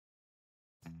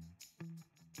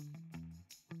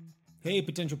Hey,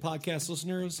 potential podcast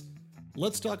listeners.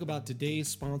 Let's talk about today's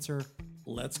sponsor,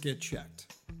 Let's Get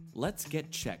Checked. Let's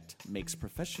Get Checked makes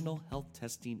professional health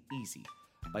testing easy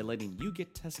by letting you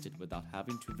get tested without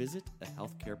having to visit a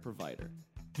healthcare provider.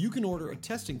 You can order a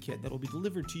testing kit that will be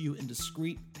delivered to you in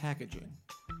discreet packaging.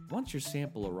 Once your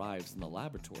sample arrives in the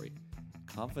laboratory,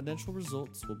 confidential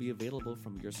results will be available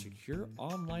from your secure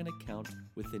online account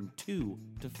within 2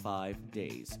 to 5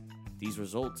 days. These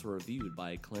results are reviewed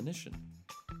by a clinician,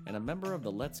 and a member of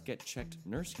the Let's Get Checked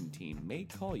nursing team may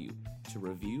call you to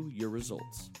review your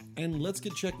results. And Let's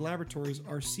Get Checked laboratories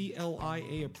are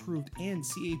CLIA approved and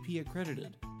CAP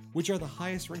accredited, which are the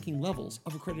highest ranking levels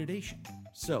of accreditation.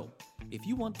 So, if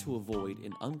you want to avoid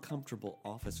an uncomfortable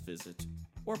office visit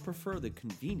or prefer the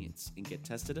convenience and get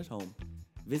tested at home,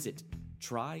 visit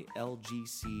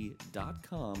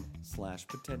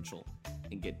trylgc.com/potential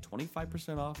and get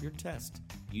 25% off your test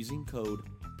using code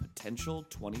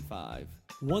POTENTIAL25.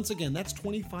 Once again, that's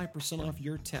 25% off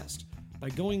your test by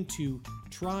going to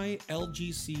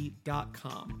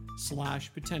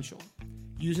trylgc.com/potential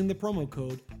using the promo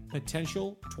code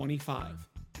POTENTIAL25.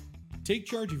 Take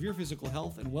charge of your physical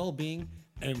health and well-being,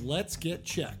 and let's get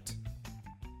checked.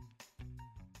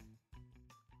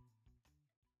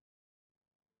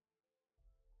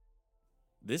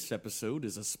 This episode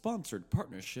is a sponsored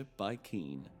partnership by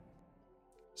Keen.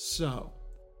 So,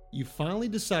 you finally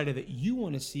decided that you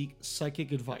want to seek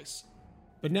psychic advice,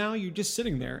 but now you're just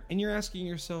sitting there and you're asking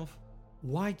yourself,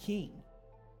 why Keen?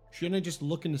 Shouldn't I just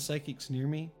look into psychics near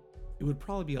me? It would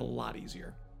probably be a lot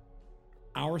easier.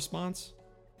 Our response?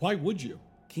 Why would you?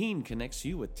 Keen connects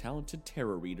you with talented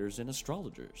tarot readers and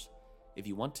astrologers. If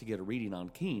you want to get a reading on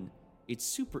Keen, it's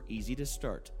super easy to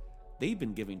start. They've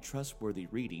been giving trustworthy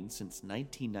readings since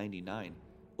 1999,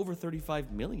 over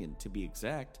 35 million to be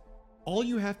exact. All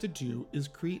you have to do is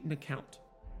create an account,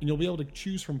 and you'll be able to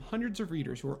choose from hundreds of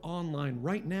readers who are online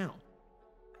right now.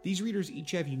 These readers each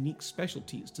have unique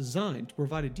specialties designed to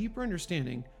provide a deeper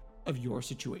understanding of your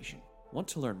situation. Want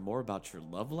to learn more about your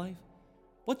love life?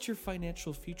 What's your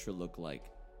financial future look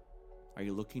like? Are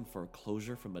you looking for a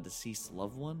closure from a deceased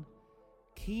loved one?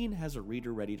 Keen has a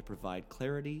reader ready to provide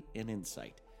clarity and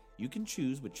insight. You can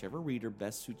choose whichever reader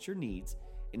best suits your needs,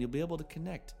 and you'll be able to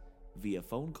connect via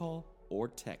phone call or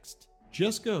text.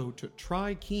 Just go to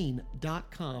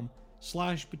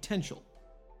trykeen.com/potential.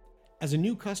 As a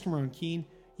new customer on Keen,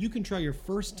 you can try your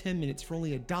first 10 minutes for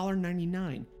only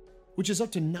 $1.99, which is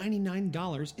up to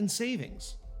 $99 in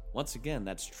savings. Once again,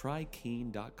 that's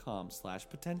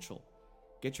trykeen.com/potential.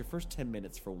 Get your first 10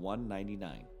 minutes for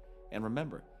 $1.99. And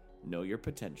remember, know your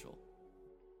potential.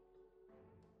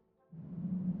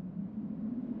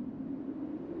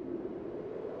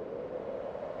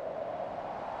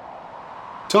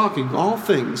 Talking all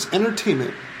things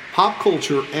entertainment, pop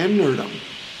culture, and nerdom.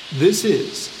 This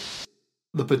is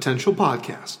the Potential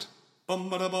Podcast.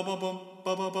 Potential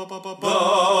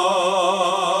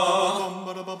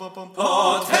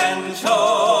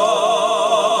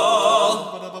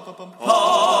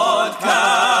Podcast.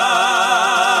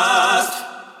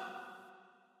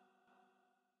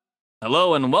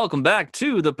 Hello and welcome back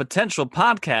to the Potential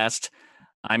Podcast.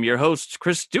 I'm your host,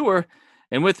 Chris Stewart,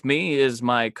 and with me is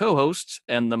my co-host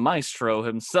and the maestro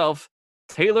himself,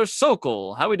 Taylor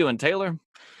Sokol. How we doing, Taylor?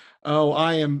 Oh,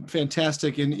 I am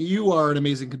fantastic, and you are an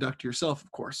amazing conductor yourself,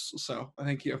 of course, so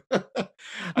thank you. I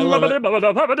love it.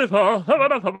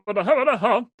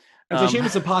 It's a shame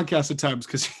it's a podcast at times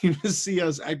because you just see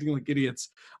us acting like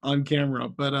idiots on camera,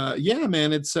 but yeah,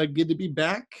 man, it's good to be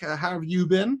back. How have you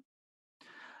been?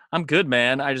 I'm good,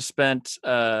 man. I just spent,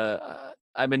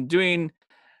 I've been doing,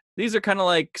 these are kind of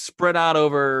like spread out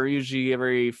over usually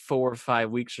every 4 or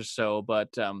 5 weeks or so,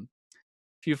 but a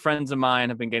few friends of mine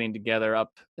have been getting together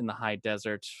up in the high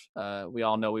desert. We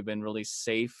all know we've been really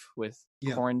safe with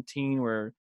quarantine.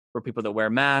 We're people that wear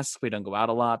masks. We don't go out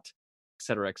a lot, et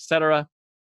cetera, et cetera.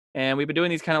 And we've been doing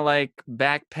these kind of like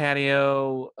back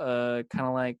patio, kind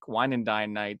of like wine and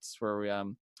dine nights where we,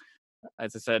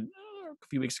 as I said, a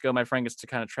few weeks ago, my friend gets to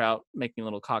kind of try out making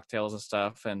little cocktails and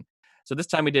stuff. And so this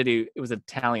time it was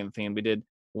Italian themed. We did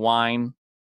wine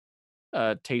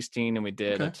tasting and we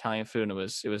did Italian food, and it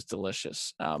was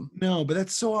delicious. No, but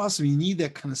that's so awesome. You need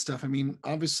that kind of stuff. I mean,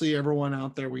 obviously everyone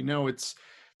out there, we know it's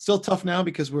still tough now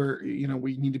because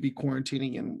we need to be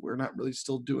quarantining and we're not really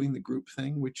still doing the group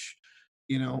thing, which,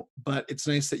 but it's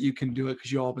nice that you can do it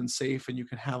because you all been safe and you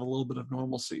can have a little bit of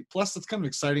normalcy. Plus it's kind of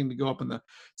exciting to go up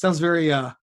sounds very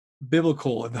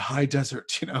biblical in the high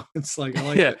desert, it's like, I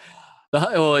like it.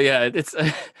 It's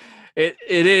it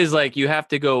is like you have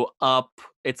to go up.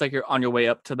 It's like you're on your way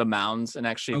up to the mountains, and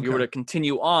actually if you were to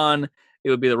continue on, it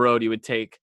would be the road you would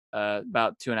take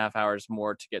about 2.5 hours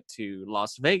more to get to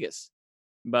Las Vegas.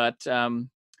 But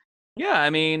yeah, I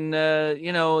mean,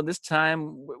 this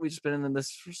time we've just been in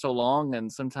this for so long,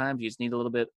 and sometimes you just need a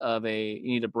little bit of you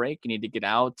need a break. You need to get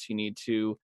out. You need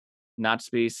to not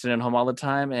just be sitting at home all the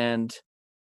time. And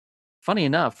funny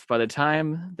enough, by the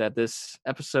time that this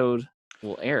episode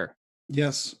will air,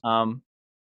 Yes.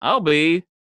 I'll be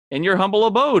in your humble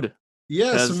abode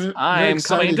Yes, because very I'm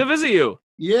coming excited. to visit you.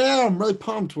 Yeah, I'm really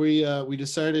pumped. We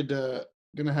decided I'm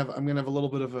gonna have a little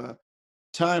bit of a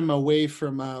time away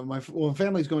from my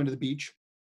family's going to the beach,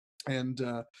 and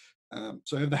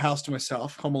so I have the house to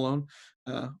myself, home alone,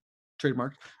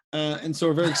 trademark. And so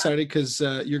we're very excited because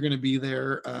you're going to be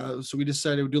there. So we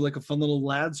decided we'd do like a fun little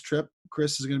lads trip.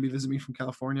 Chris is going to be visiting me from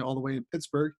California all the way in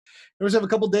Pittsburgh. And we're going to have a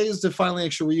couple days to finally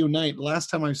actually reunite. Last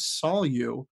time I saw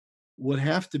you would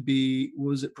have to be,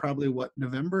 was it probably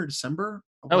November, December?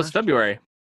 That was February.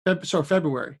 Sorry,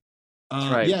 February.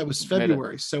 That's right. Yeah, it was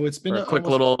February. So it's been a quick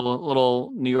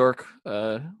little New York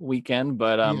weekend,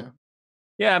 but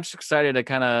yeah, I'm just excited to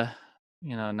kind of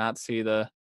not see the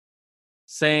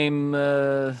same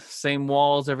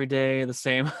walls every day, the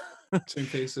same same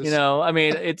faces. I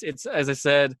mean, it's as I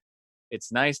said, it's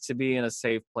nice to be in a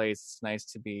safe place. It's nice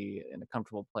to be in a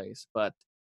comfortable place, but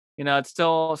it's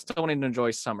still wanting to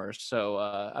enjoy summer. So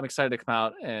I'm excited to come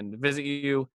out and visit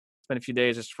you, spend a few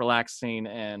days just relaxing,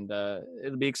 and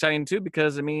it'll be exciting too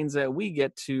because it means that we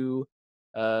get to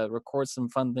record some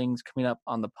fun things coming up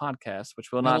on the podcast,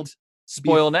 which will not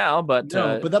spoil now, but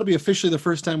that'll be officially the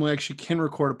first time we actually can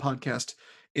record a podcast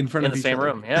in front of the each same other.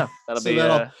 room. Yeah, that'll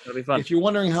be fun. If you're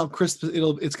wondering how crisp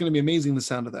it's going to be amazing, the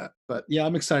sound of that. But yeah,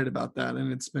 I'm excited about that,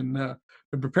 and it's been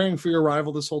preparing for your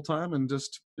arrival this whole time, and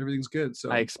just everything's good.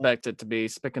 So I expect it to be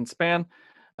spick and span.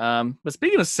 But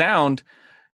speaking of sound,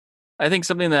 I think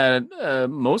something that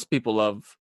most people love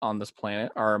on this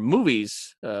planet are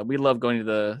movies. We love going to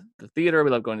the theater.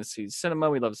 We love going to see cinema.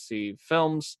 We love to see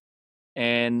films.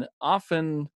 And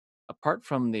often, apart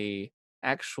from the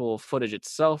actual footage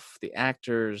itself, the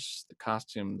actors, the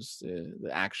costumes, the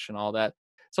action, all that,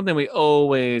 something we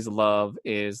always love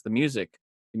is the music.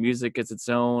 The music is its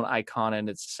own icon in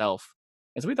itself.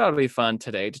 And so we thought it'd be fun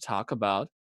today to talk about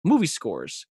movie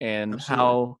scores and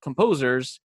how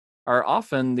composers are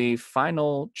often the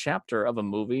final chapter of a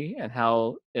movie and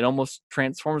how it almost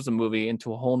transforms the movie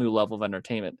into a whole new level of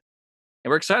entertainment. And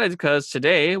we're excited because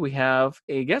today we have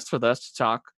a guest with us to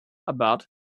talk about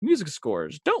music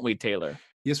scores, don't we, Taylor?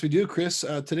 Yes, we do, Chris.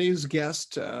 Today's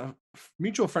guest,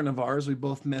 mutual friend of ours, we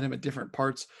both met him at different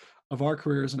parts of our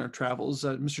careers and our travels,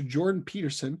 Mr. Jordan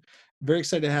Peterson. Very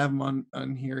excited to have him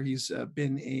on here. He's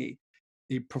been a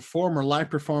live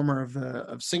performer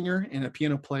of singer and a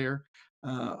piano player,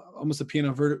 almost a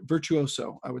piano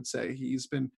virtuoso, I would say. He's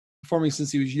been performing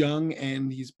since he was young,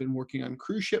 and he's been working on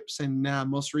cruise ships, and now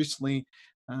most recently,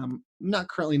 not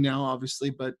currently now obviously,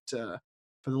 but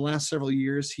for the last several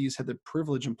years he's had the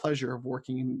privilege and pleasure of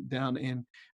working down in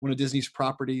one of Disney's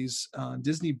properties,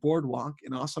 Disney Boardwalk,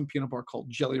 an awesome piano bar called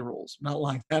Jelly Rolls. I'm not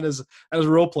lying, that is a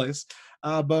real place,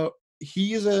 but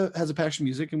he has a passion for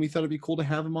music, and we thought it'd be cool to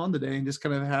have him on today and just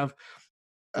kind of have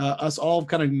us all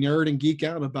kind of nerd and geek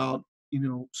out about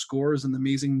scores and the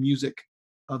amazing music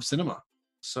of cinema.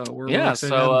 So we're really excited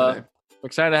to have him today. We're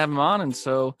excited to have him on, and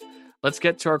so let's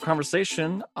get to our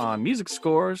conversation on music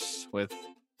scores with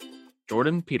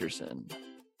Jordan Peterson.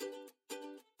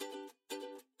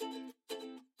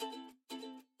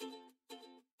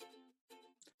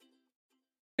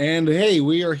 And hey,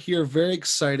 we are here very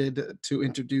excited to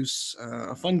introduce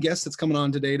a fun guest that's coming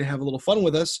on today to have a little fun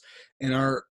with us in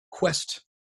our quest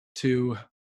to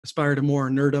aspire to more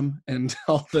nerdom and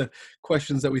all the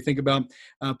questions that we think about.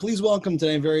 Please welcome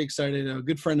today, I'm very excited, a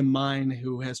good friend of mine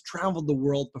who has traveled the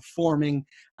world performing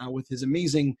with his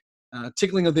amazing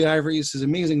tickling of the ivories, his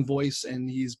amazing voice, and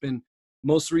he's been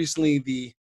most recently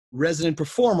the resident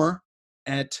performer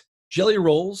at Jelly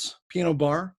Rolls Piano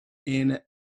Bar in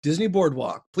Disney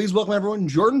Boardwalk. Please welcome everyone,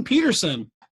 Jordan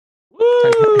Peterson.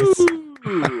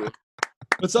 Woo!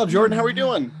 What's up, Jordan? How are we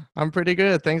doing? I'm pretty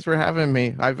good. Thanks for having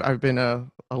me. I've been a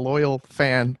loyal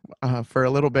fan for a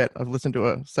little bit. I've listened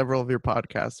to several of your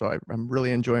podcasts, so I'm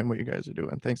really enjoying what you guys are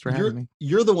doing. Thanks for having me.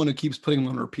 You're the one who keeps putting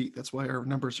them on repeat. That's why our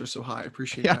numbers are so high. I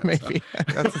appreciate that. Yeah, maybe.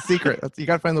 That's the secret. You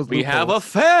got to find those We loopholes. have a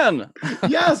fan.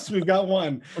 Yes, we've got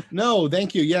one. No,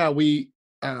 thank you. Yeah, we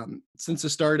since it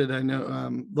started, I know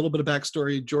a little bit of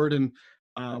backstory. Jordan,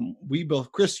 we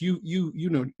both, Chris, you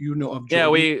know of Jordan. Yeah,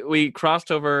 we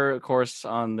crossed over, of course,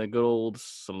 on the good old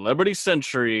Celebrity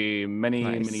Century many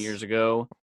years ago.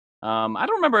 I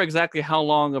don't remember exactly how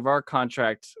long of our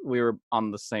contract we were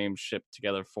on the same ship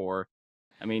together for,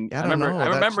 I mean, Yeah, I don't know. I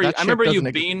remember That ship you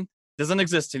doesn't being doesn't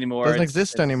exist anymore. doesn't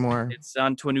exist anymore. It's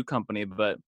on to a new company,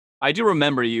 but I do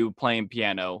remember you playing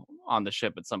piano on the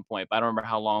ship at some point. But I don't remember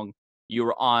how long you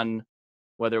were on,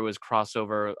 whether it was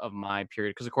crossover of my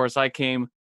period. Because of course I came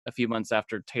a few months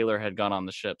after Taylor had gone on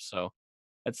the ship, so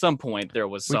at some point there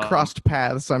was We some crossed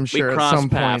paths, I'm we sure, at crossed some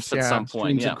point. paths at Yeah. some point.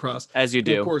 Streams Yeah, had crossed. as you And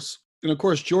do. of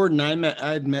course, Jordan,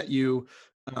 I had met you,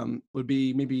 would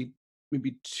be maybe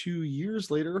 2 years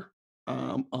later,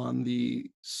 on the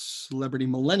Celebrity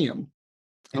Millennium.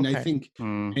 And I Okay. think,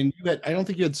 Mm. and I don't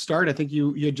think you had started. I think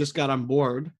you had just got on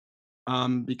board,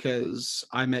 because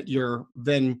I met your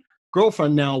then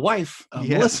girlfriend, now wife,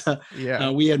 Yes. Melissa. Yeah.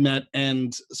 We had met,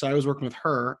 and so I was working with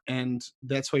her, and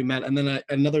that's how we met. And then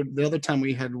the other time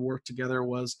we had worked together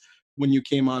was when you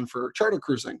came on for charter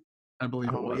cruising, I believe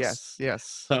it Oh, was.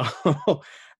 yes. So,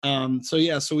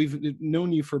 so we've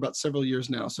known you for about several years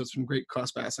now. So it's been great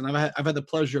cross paths, and I've had the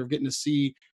pleasure of getting to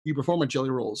see you perform at Jelly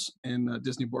Rolls in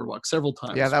Disney Boardwalk several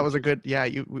times. Yeah, that was a good. Yeah,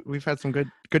 we've had some good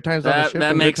times on the ship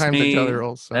That and good makes times at Jelly me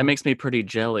Rolls. So. that makes me pretty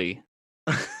jelly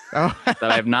Oh. that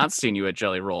I have not seen you at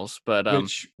Jelly Rolls, but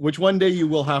which one day you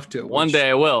will have to. one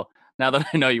day I will. Now that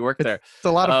I know you work there, It's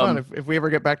a lot of fun if we ever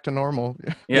get back to normal.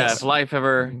 Yeah, Yes. if life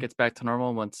ever gets back to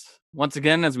normal, once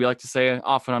again, as we like to say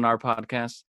often on our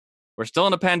podcast, we're still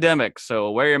in a pandemic,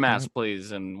 so wear your mask,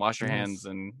 please, and wash your hands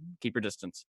and keep your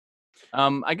distance.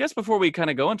 I guess before we kind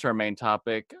of go into our main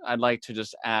topic, I'd like to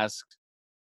just ask,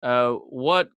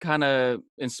 what kind of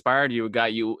inspired you,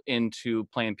 got you into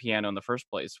playing piano in the first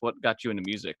place? What got you into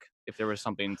music, if there was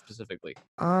something specifically?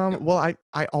 Well,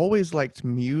 I always liked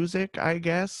music, I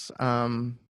guess. I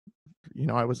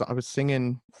was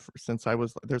singing since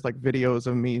there's like videos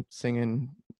of me singing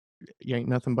 "You Ain't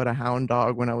Nothing But a Hound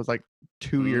Dog" when I was like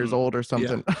 2 years old or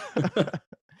something.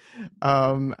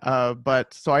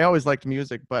 But so I always liked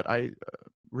music, but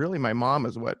really my mom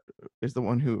is the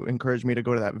one who encouraged me to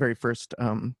go to that very first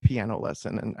piano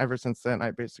lesson, and ever since then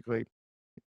I basically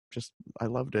I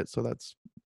loved it. So that's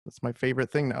my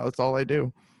favorite thing now. That's all I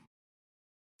do.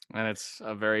 And it's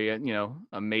a very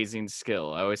amazing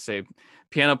skill. I always say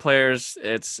piano players,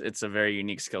 it's a very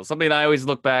unique skill, something I always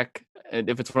look back, and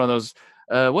if it's one of those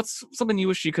what's something you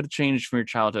wish you could have changed from your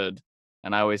childhood,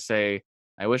 and I always say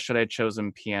I wish that I'd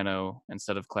chosen piano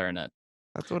instead of clarinet.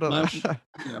 That's what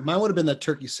mine would have been that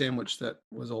turkey sandwich that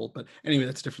was old, but anyway,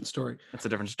 that's a different story. That's a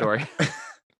different story.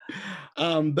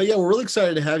 But yeah, we're really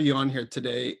excited to have you on here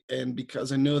today, and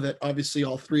because I know that obviously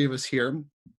all three of us here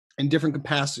in different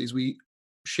capacities, we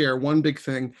share one big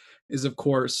thing, is of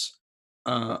course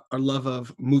our love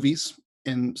of movies,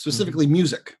 and specifically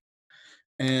music.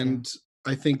 And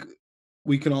I think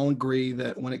we can all agree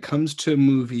that when it comes to a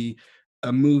movie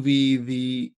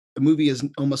is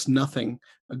almost nothing.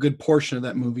 A good portion of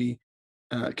that movie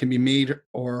can be made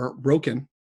or broken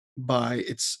by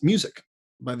its music,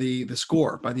 by the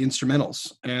score, by the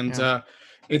instrumentals. And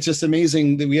it's just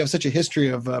amazing that we have such a history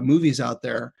of movies out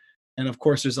there. And of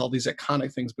course, there's all these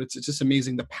iconic things, but it's just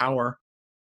amazing the power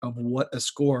of what a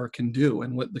score can do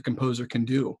and what the composer can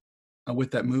do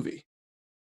with that movie.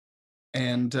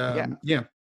 And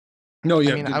No,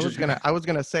 yeah. I mean, I was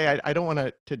gonna say I don't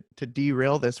want to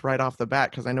derail this right off the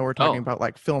bat, because I know we're talking about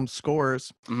like film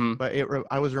scores, but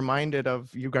I was reminded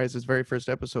of you guys' very first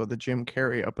episode, the Jim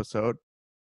Carrey episode,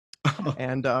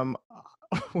 and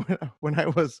when I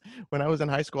was in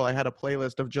high school, I had a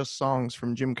playlist of just songs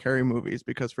from Jim Carrey movies,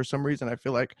 because for some reason I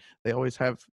feel like they always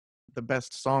have the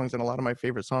best songs, and a lot of my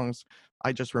favorite songs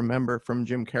I just remember from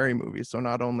Jim Carrey movies. So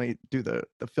not only do the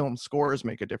film scores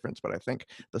make a difference, but I think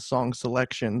the song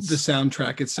selections, the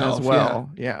soundtrack itself as well.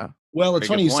 Yeah. Well, it's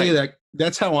Very funny good you say point. that.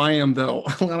 That's how I am, though.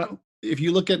 If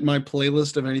you look at my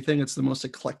playlist of anything, it's the most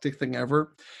eclectic thing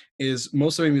ever. Is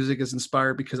most of my music is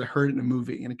inspired because I heard it in a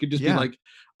movie, and it could just be like,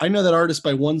 I know that artist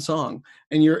by one song.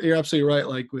 And you're absolutely right.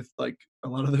 Like with like a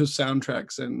lot of those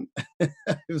soundtracks, and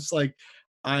it was like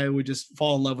I would just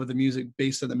fall in love with the music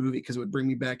based on the movie, because it would bring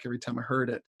me back every time I heard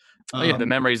it. The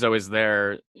memory's always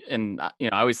there. And I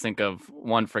always think of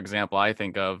one, for example, I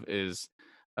think of is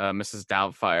Mrs.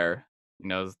 Doubtfire.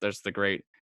 There's the great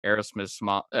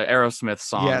Aerosmith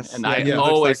song, Yes, and yeah, I Dude Looks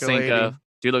always Like a think Lady. of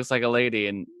 "Dude Looks Like a Lady,"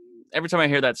 and every time I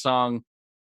hear that song,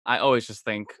 I always just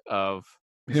think of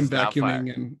him Mrs. Doubtfire.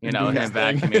 vacuuming and him doing his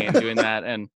thing. vacuuming and doing that.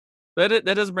 And that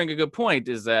does bring a good point,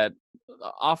 is that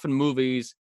often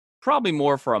movies, probably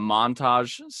more for a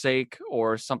montage sake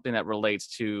or something that relates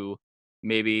to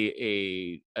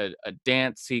maybe a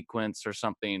dance sequence or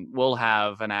something, will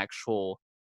have an actual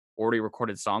already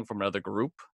recorded song from another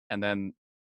group, and then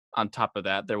on top of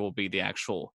that there will be the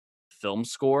actual film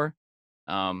score.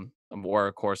 Or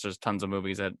of course, there's tons of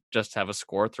movies that just have a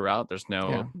score throughout. There's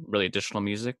no really additional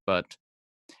music, but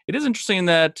it is interesting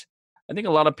that I think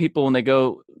a lot of people, when they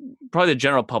go, probably the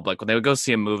general public, when they would go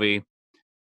see a movie,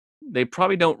 they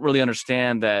probably don't really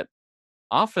understand that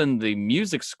often the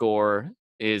music score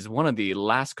is one of the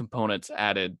last components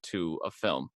added to a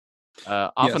film.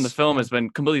 Often the film has been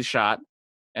completely shot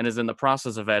and is in the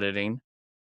process of editing.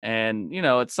 And,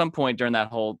 at some point during that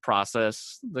whole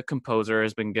process, the composer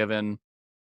has been given,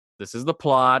 this is the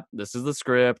plot, this is the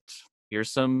script,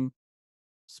 here's some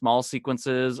small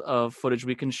sequences of footage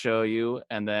we can show you.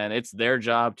 And then it's their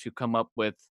job to come up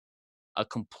with a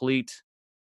complete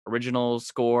original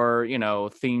score,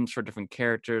 themes for different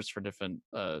characters, for different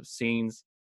scenes.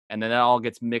 And then that all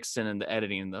gets mixed in the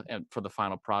editing and for the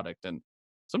final product. And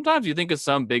sometimes you think of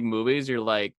some big movies, you're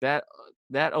like, that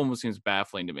almost seems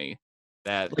baffling to me.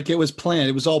 That like it was planned,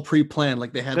 it was all pre-planned,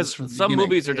 like they had this from the some beginning.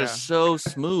 movies are just so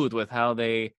smooth with how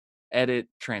they edit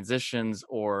transitions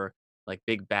or like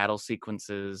big battle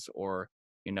sequences or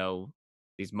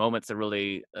these moments that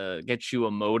really get you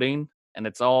emoting, and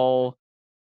it's all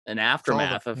an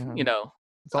aftermath of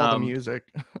it's all the music.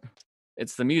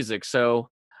 It's the music. So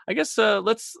I guess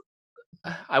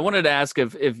I wanted to ask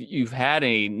if you've had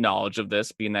any knowledge of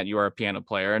this, being that you are a piano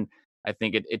player, and I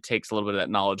think it takes a little bit of that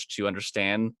knowledge to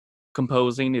understand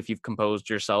composing, if you've composed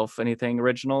yourself anything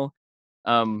original.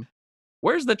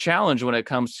 Where's the challenge when it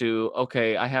comes to,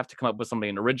 okay, I have to come up with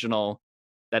something original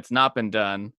that's not been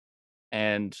done,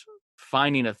 and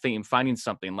finding a theme, finding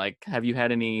something? Like, have you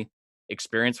had any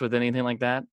experience with anything like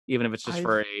that, even if it's just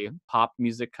for a pop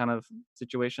music kind of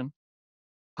situation?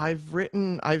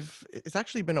 It's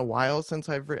actually been a while since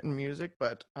I've written music,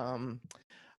 but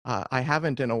I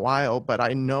haven't in a while, but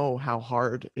I know how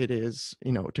hard it is,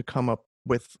 to come up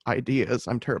with ideas.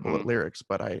 I'm terrible at lyrics,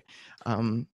 but I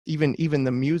even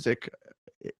the music,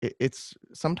 it's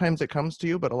sometimes it comes to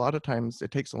you, but a lot of times it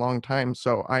takes a long time.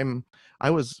 So I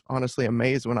was honestly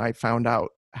amazed when I found out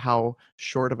how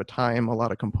short of a time a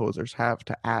lot of composers have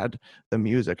to add the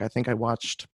music. I think I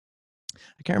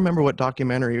can't remember what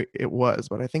documentary it was,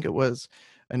 but I think it was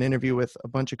an interview with a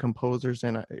bunch of composers,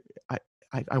 and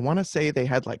I want to say they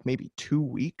had like maybe 2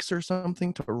 weeks or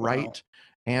something to write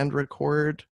and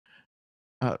record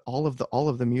all of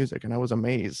the music, and I was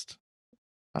amazed.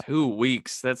 2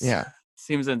 weeks?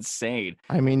 Seems insane.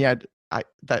 I mean,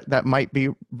 that might be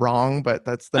wrong, but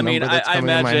that's the number that's coming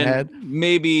I imagine in my head.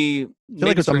 Maybe I feel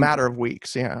like it's a matter of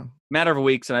weeks. Yeah, matter of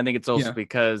weeks, and I think it's also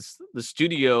because the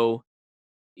studio,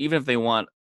 even if they want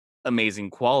amazing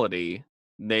quality,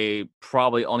 they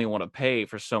probably only want to pay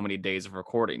for so many days of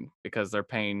recording, because they're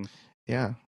paying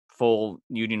full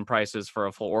union prices for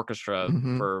a full orchestra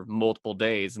for multiple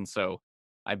days. And so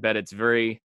I bet it's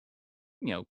very,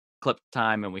 clip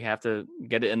time, and we have to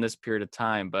get it in this period of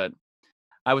time. But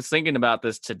I was thinking about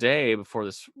this today before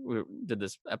we did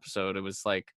this episode. It was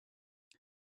like,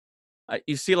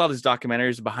 you see a lot of these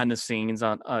documentaries behind the scenes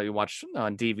on you watch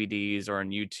on DVDs or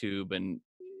on YouTube, and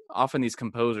often these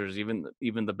composers, even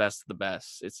the best of the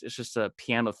best, it's just a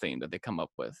piano theme that they come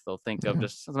up with. They'll think of,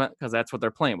 just because that's what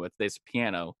they're playing with, this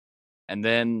piano, and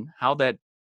then how that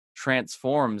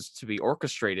transforms to be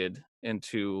orchestrated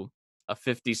into a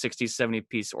 50, 60, 70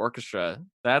 piece orchestra.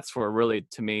 That's where really,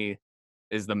 to me,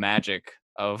 is the magic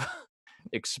of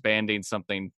expanding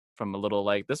something from a little,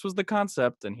 like, this was the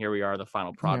concept and here we are, the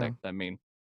final product. I mean,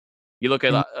 you look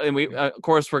at, and we of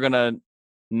course we're gonna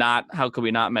how could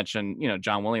we not mention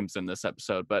John Williams in this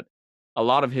episode, but a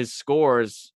lot of his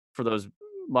scores for a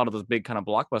lot of those big kind of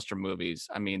blockbuster movies,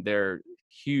 I mean, they're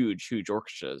huge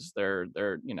orchestras. They're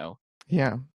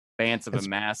bands of a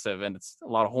massive, and it's a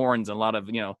lot of horns and a lot of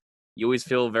you always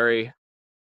feel very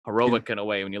heroic in a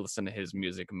way when you listen to his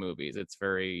music and movies. It's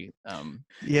very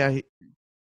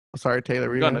sorry, Taylor,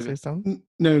 were you going to say something?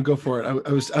 No, go for it.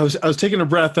 I was taking a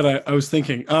breath that I was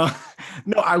thinking.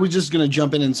 No, I was just going to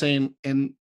jump in and saying,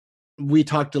 and we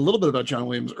talked a little bit about John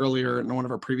Williams earlier in one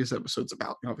of our previous episodes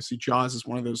about, obviously Jaws is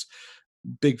one of those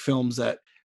big films that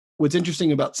what's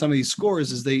interesting about some of these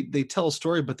scores is they tell a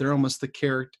story, but they're almost the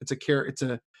character. It's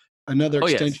another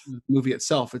extension of the movie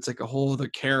itself. It's like a whole other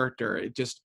character. It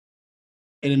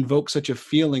invokes such a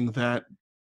feeling that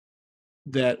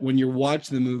when you're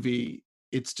watching the movie,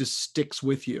 it just sticks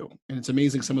with you. And it's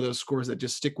amazing, some of those scores that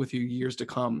just stick with you years to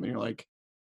come. And you're like,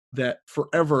 that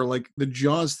forever, like the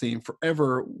Jaws theme,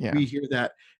 forever we hear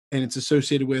that, and it's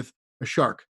associated with a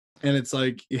shark. And it's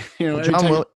like, Star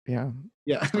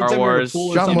Wars.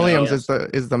 John Williams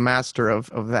is the master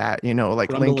of that,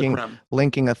 like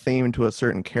linking a theme to a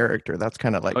certain character. That's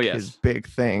kind of like his big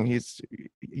thing.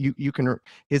 you can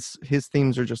his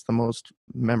themes are just the most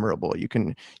memorable. You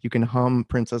can hum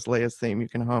Princess Leia's theme, you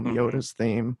can hum Yoda's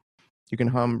theme, you can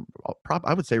hum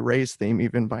I would say Rey's theme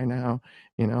even by now,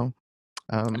 you know.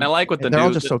 And I like what they're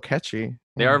all just so catchy.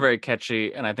 They are very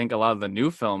catchy, and I think a lot of the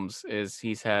new films is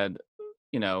he's had,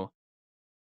 you know,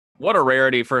 what a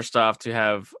rarity, first off, to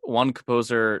have one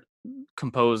composer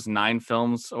compose 9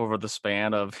 films over the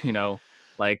span of, you know,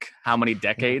 like how many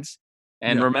decades,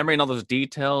 and remembering all those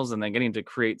details and then getting to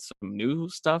create some new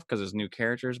stuff because there's new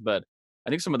characters. But I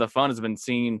think some of the fun has been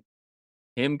seeing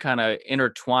him kind of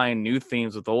intertwine new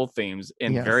themes with old themes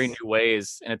in very new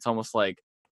ways, and it's almost like,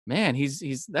 man,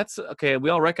 he's that's okay. We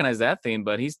all recognize that theme,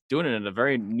 but he's doing it in a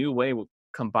very new way,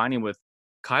 combining with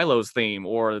Kylo's theme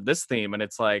or this theme, and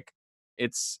it's like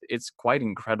it's quite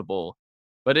incredible.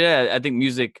 But yeah, I think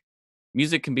music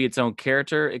can be its own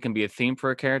character. It can be a theme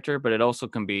for a character, but it also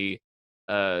can be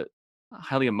uh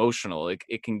highly emotional.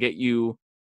 It can get you.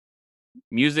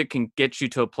 Music can get you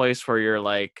to a place where you're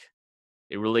like,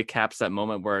 it really caps that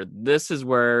moment where this is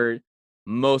where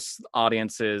most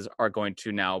audiences are going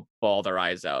to now bawl their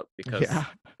eyes out because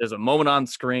there's a moment on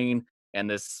screen and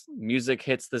this music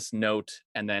hits this note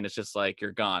and then it's just like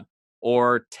you're gone.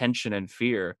 Or tension and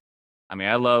fear. I mean,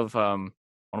 I love one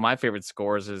of my favorite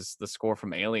scores is the score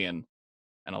from Alien,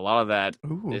 and a lot of that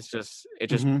is just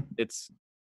it's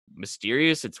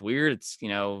mysterious, it's weird, it's, you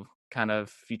know, kind of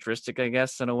futuristic, I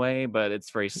guess, in a way, but it's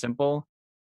very simple.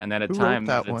 And then at times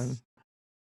that one?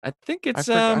 I think it's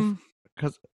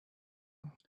because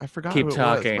I forgot keep who it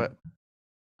talking. was,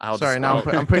 but sorry, now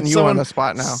I'm putting you on the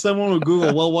spot now. Someone will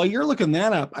Google. Well, while you're looking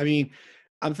that up, I mean,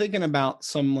 I'm thinking about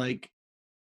some like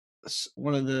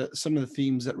some of the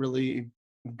themes that really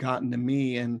gotten to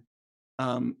me, and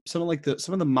some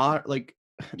of the modern, like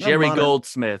Jerry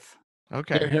Goldsmith.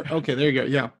 Okay. Okay, there you go.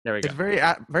 Yeah, there we go. It's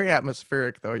very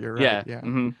atmospheric, though. You're right.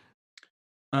 Yeah.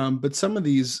 But some of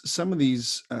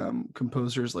these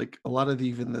composers, like a lot of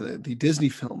even the Disney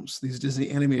films, these Disney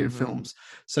animated films,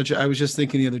 I was just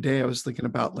thinking the other day, I was thinking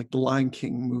about like the Lion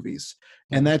King movies,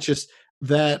 and that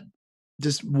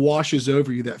just washes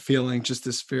over you, that feeling, just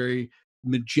this very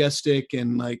majestic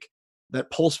and like that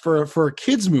pulse for a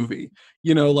kids movie,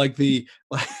 you know, like the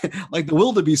like the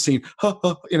wildebeest scene,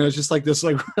 you know, it's just like this,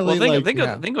 like really, think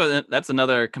of it, that's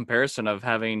another comparison of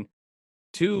having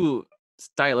two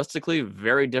stylistically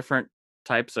very different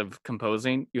types of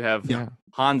composing. You have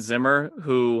Hans Zimmer,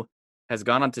 who has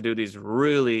gone on to do these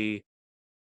really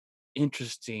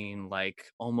interesting, like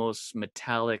almost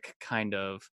metallic kind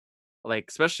of, like,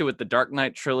 especially with the Dark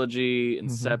Knight trilogy,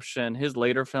 Inception, his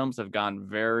later films have gone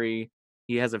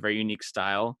he has a very unique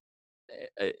style.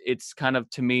 It's kind of,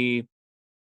 to me,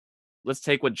 let's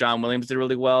take what John Williams did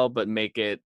really well, but make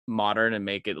it modern and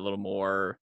make it a little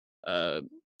more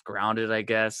grounded, I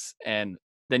guess. And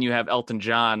then you have Elton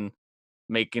John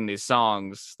making these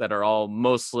songs that are all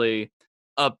mostly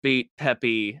upbeat,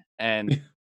 peppy, and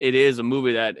it is a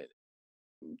movie that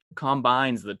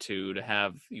combines the two to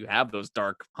have those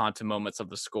dark, haunted moments of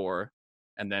the score,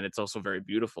 and then it's also very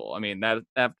beautiful. I mean,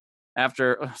 that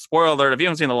after spoiler alert, if you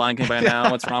haven't seen The Lion King by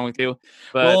now, what's wrong with you?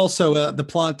 But well, also the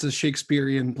plot's a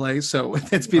Shakespearean play, so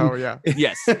it's been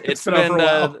yes, it's been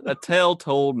a tale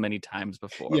told many times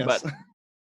before. But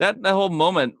that whole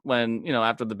moment when, you know,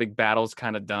 after the big battle's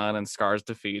kind of done and Scar's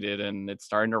defeated and it's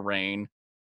starting to rain,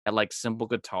 at like simple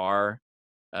guitar,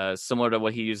 similar to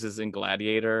what he uses in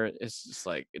Gladiator, it's just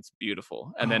like, it's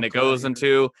beautiful. And then it goes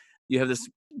into, you have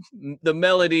the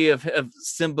melody of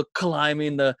Simba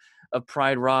climbing a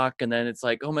Pride Rock, and then it's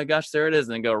like, oh my gosh, there it is,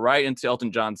 and then go right into Elton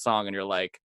John's song, and you're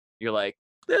like,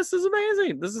 this is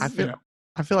amazing. This is,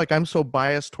 I feel like I'm so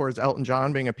biased towards Elton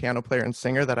John being a piano player and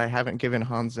singer that I haven't given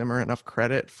Hans Zimmer enough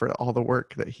credit for all the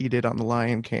work that he did on The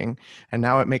Lion King. And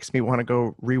now it makes me want to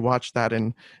go rewatch that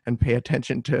and pay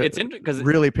attention to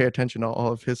really pay attention to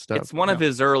all of his stuff. It's one of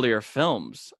his earlier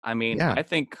films. I mean, I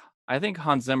think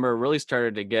Hans Zimmer really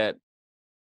started to get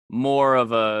more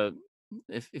of a,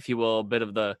 if you will, a bit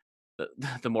of the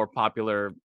more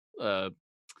popular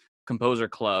composer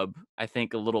club. I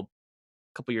think a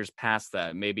couple years past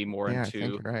that, maybe more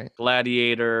into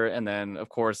Gladiator, and then of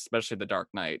course, especially the Dark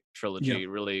Knight trilogy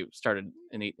really started,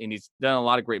 and he's done a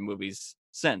lot of great movies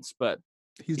since. But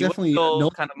he's definitely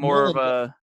kind of more of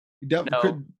a.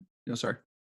 Sorry.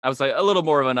 I was like a little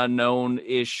more of an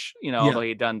unknown-ish, you know, although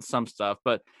he'd done some stuff.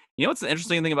 But you know what's the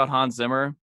interesting thing about Hans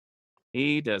Zimmer?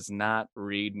 He does not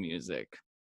read music.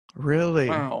 Really?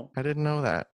 Wow. I didn't know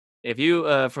that. If you,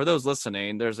 for those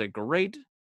listening, there's a great,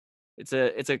 it's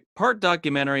a part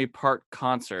documentary, part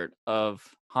concert of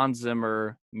Hans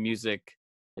Zimmer music.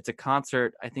 It's a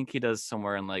concert I think he does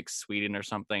somewhere in like Sweden or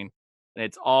something. and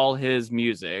it's all his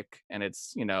music, and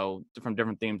it's from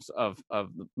different themes of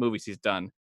the movies he's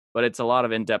done, but it's a lot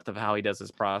of in depth of how he does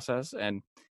his process, and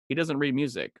he doesn't read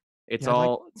music. It's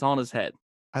all in his head.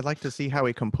 I'd like to see how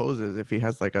he composes, if he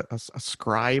has like a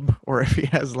scribe, or if he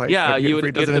has like You'd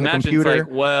he does have it to in the imagine it's computer. like,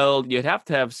 well, you'd have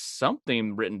to have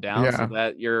something written down so Yeah.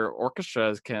 that your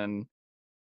orchestras can.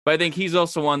 But I think he's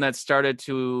also one that started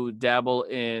to dabble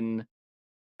in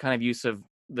kind of use of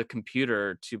the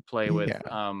computer to play with,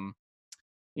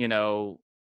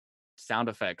 sound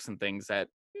effects and things that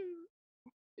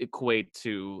equate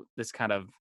to this kind of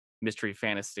mystery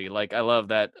fantasy. Like, I love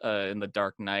that in The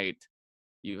Dark Knight,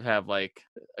 you have like,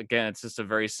 again, it's just a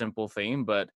very simple theme,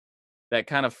 but that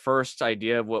kind of first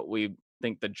idea of what we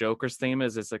think the Joker's theme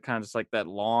is, it's a kind of just like that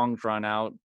long drawn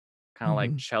out kind of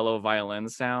like cello violin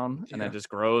sound, and then just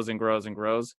grows and grows and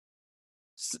grows.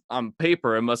 On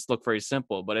paper, it must look very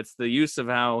simple, but it's the use of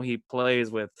how he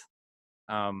plays with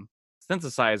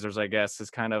synthesizers, I guess, is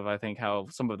kind of, I think, how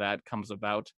some of that comes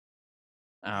about.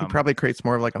 He probably creates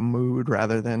more of like a mood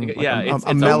rather than like it's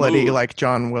a melody like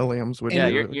John Williams would. Yeah,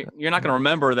 you're not going to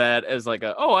remember that as like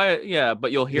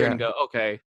but you'll hear it and go,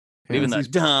 okay. But even the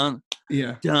dun,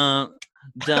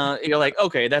 dun, you're like,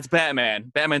 okay, that's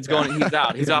Batman. Batman's going, he's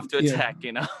out, he's off to attack,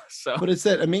 So, but it's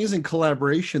that amazing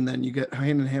collaboration then you get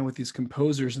hand in hand with these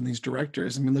composers and these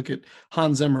directors. I mean, look at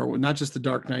Hans Zimmer, not just the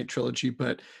Dark Knight trilogy,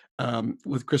 but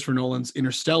with Christopher Nolan's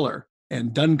Interstellar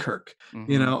and Dunkirk,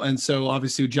 and so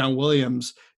obviously John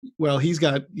Williams, well, he's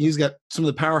got some of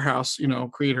the powerhouse,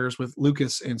 creators with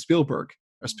Lucas and Spielberg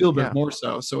more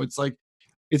so. So it's like,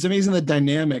 it's amazing the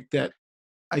dynamic that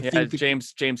I think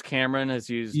James Cameron has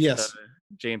used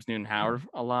James Newton Howard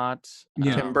a lot.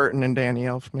 Tim Burton and Danny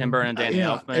Elfman.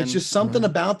 It's just something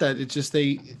about that. It's just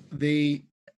they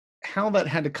how that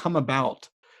had to come about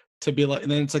to be like,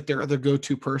 and then it's like their other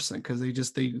go-to person, because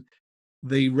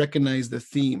they recognize the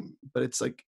theme. But it's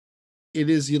like, it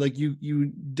is you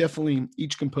definitely,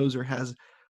 each composer has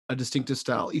a distinctive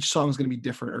style. Each song is going to be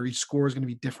different, or each score is going to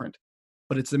be different.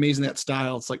 But it's amazing that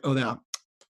style. It's like, oh yeah,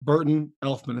 Burton,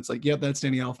 Elfman. It's like, yep, that's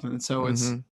Danny Elfman. And so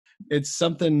it's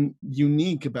something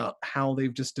unique about how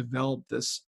they've just developed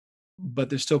this, but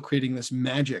they're still creating this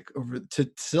magic over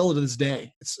still to this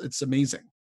day. It's amazing.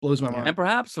 Blows my mind. And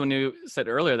perhaps when you said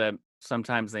earlier that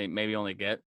sometimes they maybe only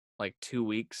get like 2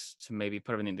 weeks to maybe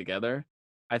put everything together,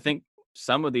 I think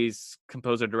some of these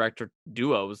composer director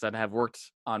duos that have worked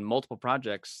on multiple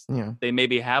projects, they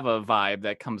maybe have a vibe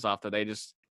that comes off that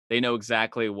they know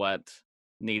exactly what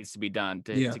needs to be done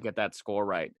to get that score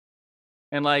right.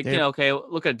 And like, okay,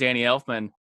 look at Danny Elfman.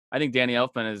 I think Danny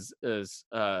Elfman is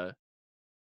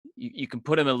you can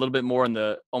put him a little bit more in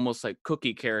the almost like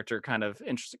Cookie character kind of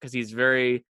interesting, because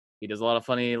he does a lot of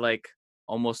funny, like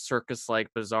almost circus like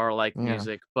bizarre like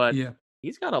music, but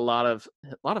he's got a lot of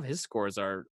his scores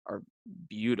are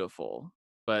beautiful.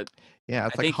 But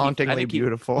it's like hauntingly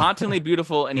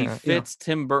beautiful. And he fits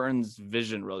Tim Burton's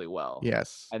vision really well.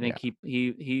 Yes. I think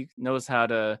he knows how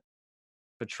to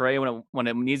portray when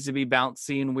it needs to be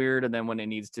bouncy and weird, and then when it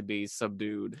needs to be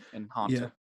subdued and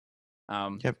haunted. I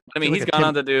mean, he's gone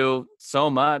on to do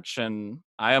so much, and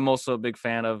I am also a big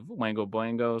fan of Oingo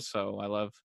Boingo, so I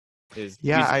love his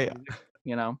music,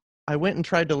 I went and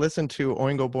tried to listen to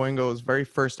Oingo Boingo's very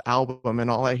first album, and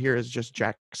all I hear is just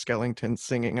Jack Skellington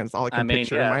singing, and it's all I can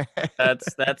picture in my head.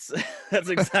 That's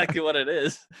exactly what it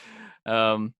is.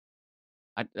 It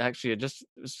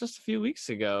was just a few weeks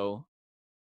ago.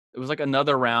 It was like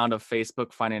another round of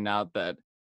Facebook finding out that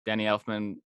Danny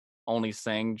Elfman only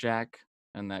sang Jack,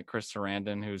 and that Chris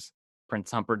Sarandon, who's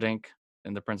Prince Humperdinck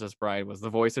in The Princess Bride, was the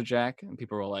voice of Jack, and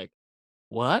people were like,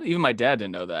 "What?" Even my dad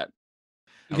didn't know that.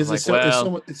 Because it sounds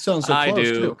so close. I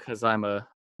do, too. because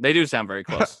they do sound very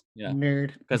close. Yeah,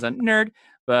 nerd. Because I'm nerd,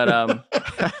 but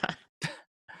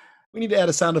we need to add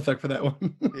a sound effect for that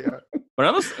one.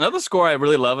 But another score I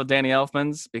really love of Danny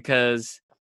Elfman's, because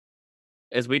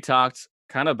as we talked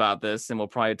kind of about this, and we'll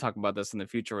probably talk about this in the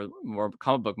future with more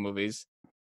comic book movies,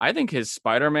 I think his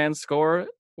Spider-Man score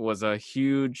was a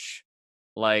huge,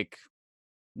 like,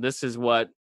 this is what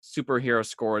superhero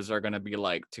scores are going to be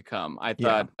like to come. I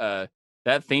thought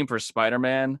that theme for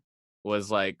Spider-Man was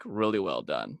like really well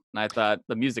done, and I thought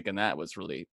the music in that was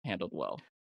really handled well.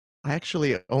 I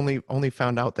actually only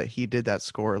found out that he did that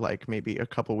score like maybe a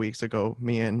couple weeks ago.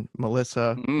 Me and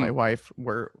Melissa, my wife,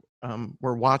 were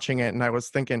watching it, and I was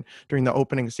thinking during the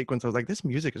opening sequence, I was like, this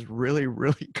music is really,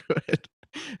 really good.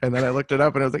 And then I looked it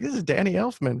up, and I was like, this is Danny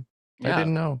Elfman. I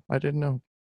didn't know.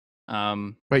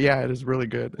 But yeah, it is really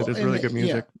good. It is really good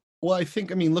music. Well, I think,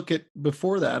 look at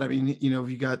before that.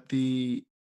 You got the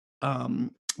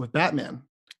with Batman,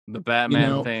 The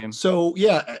Batman theme. So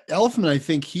yeah, Elfman, I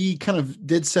think he kind of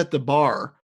did set the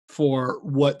bar for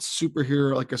what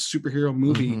superhero, like a superhero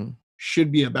movie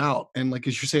should be about. And like,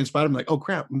 as you're saying, Spider-Man, like, oh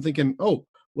crap, I'm thinking, oh,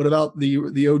 what about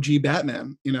the OG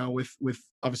Batman, with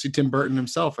obviously Tim Burton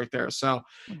himself right there. So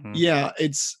yeah,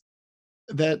 it's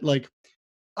that, like,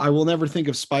 I will never think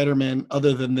of Spider-Man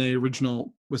other than the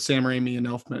original with Sam Raimi and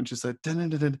Elfman. Just that,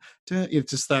 it's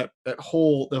just that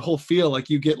whole feel. Like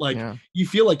you get like you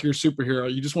feel like you're a superhero.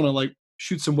 You just want to like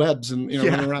shoot some webs and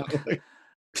run around. Like,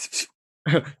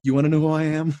 you want to know who I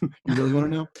am? You really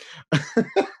want to know?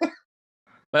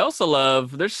 I also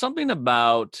love. There's something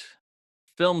about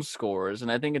film scores, and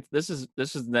I think this is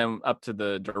them up to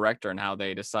the director and how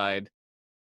they decide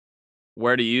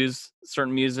where to use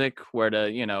certain music, where to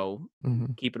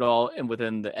keep it all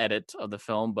within the edit of the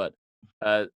film. But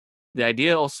the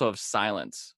idea also of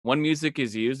silence, when music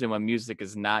is used and when music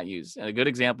is not used. And a good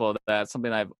example of that,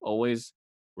 something I've always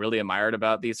really admired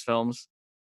about these films,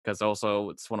 because also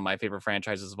it's one of my favorite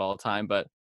franchises of all time. But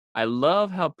I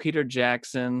love how Peter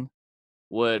Jackson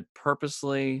would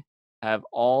purposely have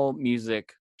all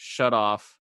music shut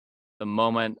off the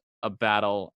moment a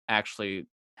battle actually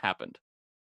happened.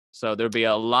 So there'd be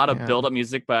a lot of build-up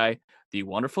music by the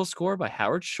wonderful score by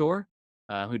Howard Shore,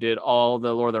 who did all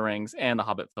the Lord of the Rings and the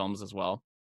Hobbit films as well.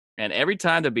 And every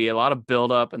time there'd be a lot of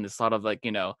build-up and this lot of like,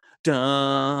 dun,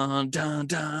 dun, dun,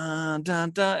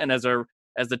 dun, dun. And as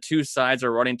the two sides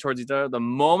are running towards each other, the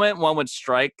moment one would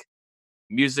strike,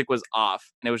 music was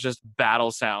off. And it was just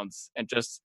battle sounds and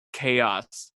just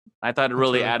chaos. I thought it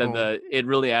really added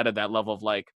that level of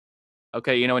like,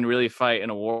 okay, when you really fight in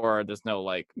a war, there's no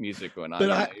like music going on.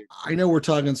 But I know we're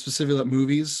talking specifically about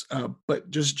movies, but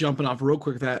just jumping off real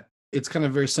quick, that it's kind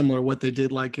of very similar to what they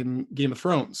did like in Game of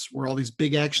Thrones, where all these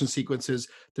big action sequences,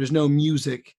 there's no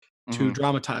music to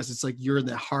dramatize. It's like you're in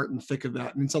the heart and thick of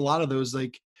that. And it's a lot of those,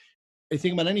 like, I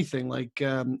think about anything, like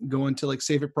going to like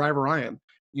Save It Private Ryan,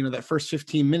 that first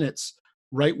 15 minutes,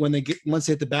 right when once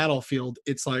they hit the battlefield,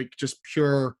 it's like just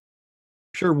pure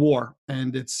war,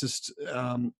 and it's just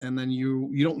and then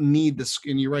you don't need this,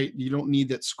 and you're right, you don't need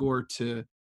that score to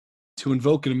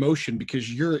invoke an emotion,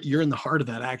 because you're in the heart of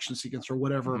that action sequence or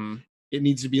whatever. It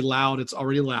needs to be loud, it's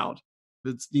already loud.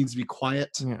 It needs to be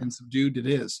quiet and subdued, it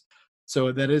is.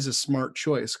 So that is a smart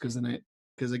choice, because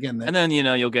again, and then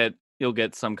you'll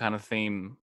get some kind of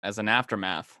theme as an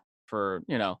aftermath for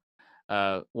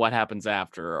what happens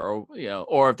after,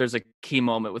 or if there's a key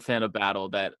moment within a battle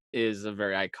that is a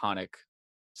very iconic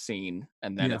scene,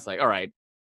 and then it's like, all right,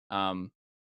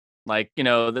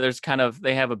 there's kind of,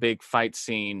 they have a big fight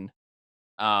scene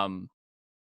near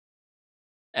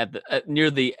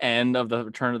the end of the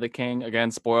Return of the King. Again,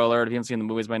 spoiler alert, if you haven't seen the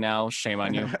movies by now, shame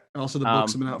on you. Also, the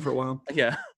books have been out for a while.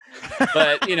 Yeah.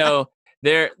 But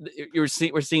we're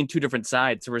seeing two different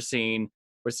sides. So we're seeing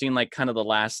like kind of the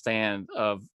last stand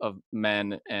of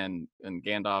men and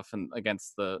Gandalf and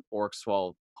against the orcs,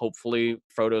 while hopefully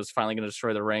Frodo's finally going to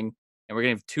destroy the ring. And we're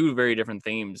getting two very different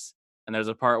themes. And there's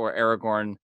a part where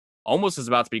Aragorn almost is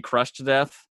about to be crushed to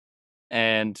death,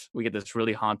 and we get this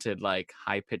really haunted, like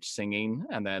high-pitched singing,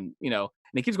 and then and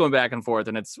it keeps going back and forth,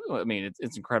 and it's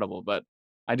incredible. But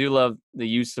I do love the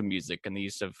use of music and the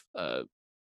use of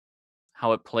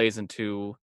how it plays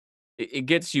into it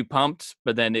gets you pumped,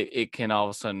 but then it can all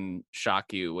of a sudden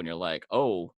shock you when you're like,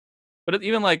 oh. But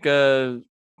even like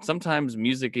sometimes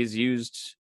music is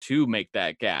used to make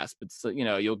that gasp. It's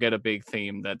you'll get a big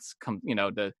theme that's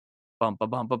the bump a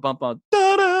bump a bump a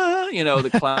da da, the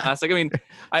classic. I mean,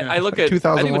 I look at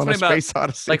 2001: A Space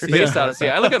Odyssey, like Space Odyssey.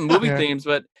 I look at movie themes,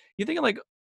 but you think of like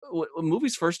when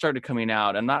movies first started coming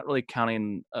out. I'm not really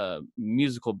counting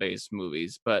musical based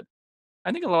movies, but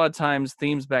I think a lot of times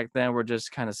themes back then were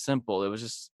just kind of simple. It was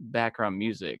just background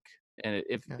music, and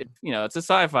if it's a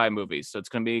sci-fi movie, so it's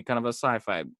going to be kind of a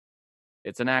sci-fi.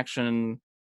 It's an action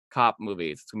cop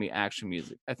movie. It's gonna be action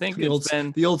music. I think the old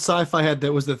sci-fi had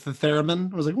that was the theremin.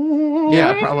 It was like,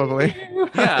 yeah, probably.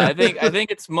 Yeah, I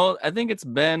think it's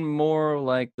been more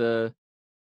like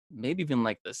maybe even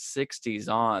like the 60s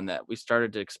on that we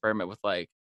started to experiment with like,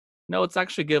 no, let's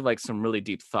actually give like some really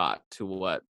deep thought to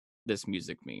what this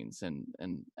music means, and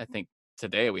I think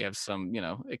today we have some,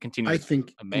 it continues. I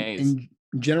think amaze. In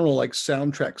general, like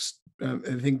soundtracks,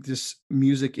 I think this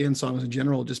music and songs in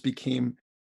general just became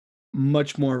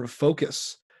much more of a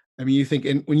focus. I mean, you think,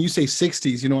 and when you say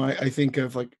 60s, I think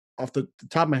of like off the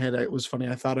top of my head, it was funny,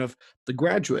 I thought of The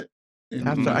Graduate.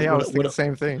 I always think the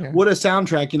same thing. Yeah. What a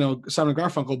soundtrack, Simon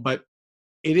Garfunkel, but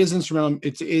it is instrumental.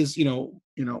 It is,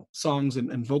 songs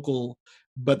and vocal,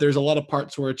 but there's a lot of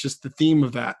parts where it's just the theme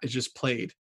of that is just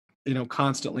played,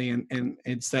 constantly. And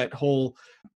it's that whole,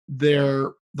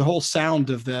 they're the whole sound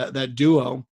of that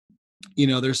duo.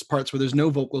 There's parts where there's no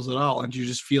vocals at all, and you're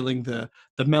just feeling the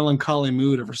melancholy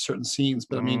mood of certain scenes.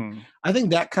 But I mean, I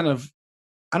think that kind of,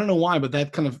 I don't know why, but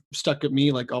that kind of stuck at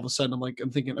me. Like all of a sudden,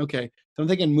 I'm thinking, okay, I'm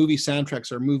thinking movie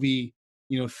soundtracks or movie,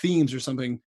 themes or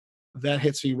something that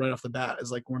hits me right off the bat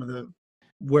as like one of the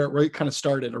where it kind of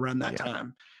started around that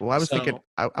time. Well, I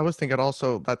was thinking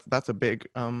also that's a big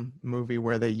movie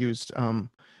where they used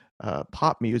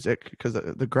pop music, because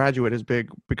The Graduate is big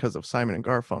because of Simon and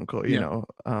Garfunkel.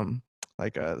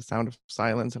 Like Sound of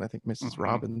Silence, and I think Mrs.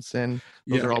 Robinson.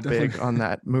 Those are all definitely big on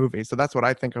that movie. So that's what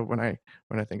I think of when I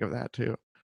think of that too.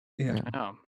 Yeah.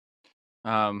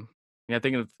 I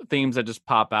think of themes that just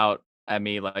pop out at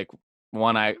me. Like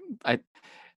one,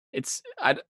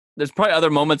 there's probably other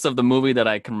moments of the movie that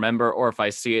I can remember, or if I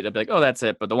see it, I'll be like, oh, that's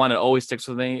it. But the one that always sticks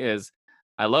with me is,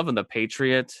 I love in The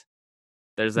Patriot,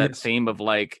 there's that theme of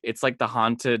like, it's like the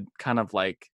haunted kind of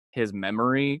like his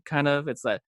memory kind of, it's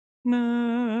that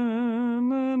na,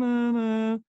 na, na,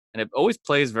 na. And it always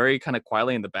plays very kind of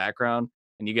quietly in the background,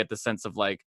 and you get the sense of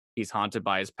like he's haunted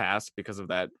by his past because of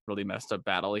that really messed up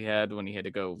battle he had when he had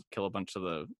to go kill a bunch of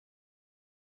the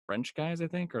French guys, I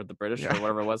think, or the British or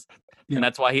whatever it was. And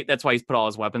that's why he's put all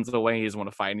his weapons away. He doesn't want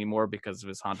to fight anymore because of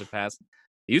his haunted past.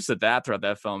 The use of that throughout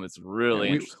that film is really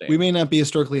interesting. We may not be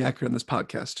historically accurate in this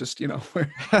podcast, just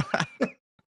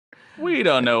we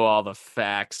don't know all the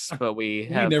facts, but we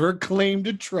never claimed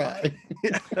to try.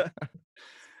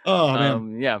 Oh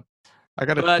man. Yeah. I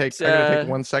gotta take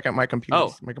 1 second. My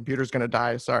computer's gonna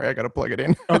die. Sorry, I gotta plug it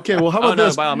in. Okay, well, how about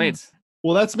this? By all means.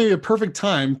 Well, that's maybe a perfect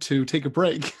time to take a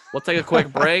break. We'll take a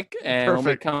quick break, and when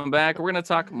we come back, we're going to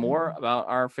talk more about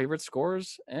our favorite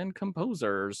scores and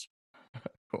composers.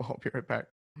 Cool, I'll be right back.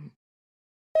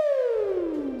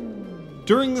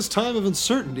 During this time of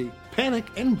uncertainty, panic,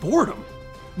 and boredom,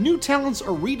 new talents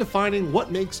are redefining what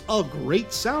makes a great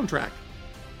soundtrack.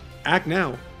 Act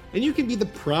now, and you can be the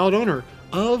proud owner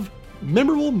of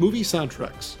memorable movie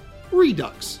soundtracks,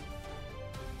 Redux.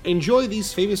 Enjoy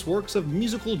these famous works of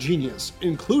musical genius,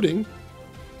 including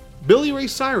Billy Ray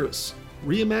Cyrus,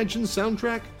 reimagined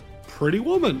soundtrack Pretty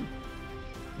Woman,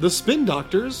 The Spin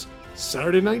Doctors,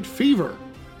 Saturday Night Fever,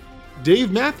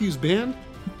 Dave Matthews Band,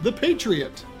 The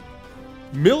Patriot,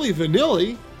 Milli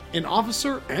Vanilli, An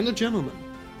Officer and a Gentleman,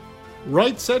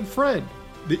 Right Said Fred,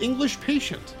 The English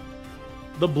Patient,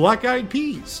 The Black Eyed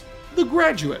Peas, The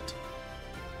Graduate,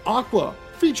 Aqua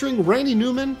featuring Randy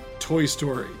Newman, Toy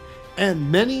Story,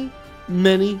 and many,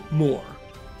 many more.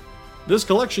 This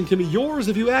collection can be yours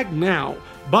if you act now.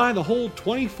 Buy the whole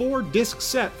 24-disc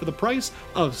set for the price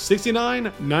of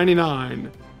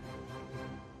 $69.99.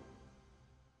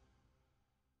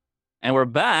 And we're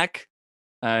back.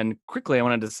 And quickly, I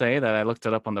wanted to say that I looked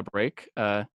it up on the break.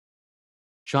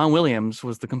 John Williams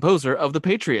was the composer of The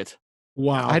Patriot.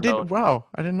 Wow. I didn't know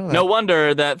that. No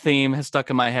wonder that theme has stuck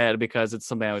in my head, because it's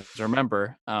something I always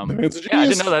remember. I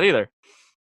didn't know that either.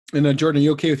 And Jordan, are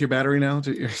you okay with your battery now?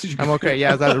 I'm okay.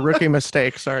 Yeah, that's a rookie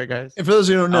mistake. Sorry, guys. And for those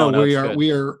who don't know,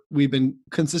 we've been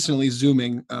consistently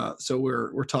Zooming. So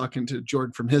we're talking to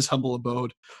Jordan from his humble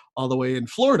abode all the way in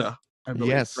Florida, I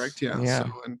believe. Yes. Correct? Yeah.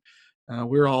 So, and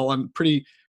we're all on pretty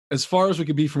as far as we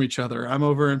could be from each other. I'm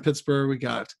over in Pittsburgh. We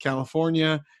got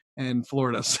California and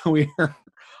Florida. So we are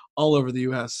all over the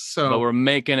U.S. But we're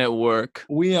making it work.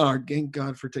 We are. Thank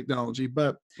God for technology.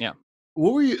 But yeah.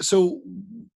 What were you? So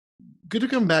good to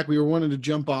come back. We were wanting to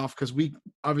jump off because we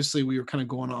were kind of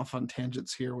going off on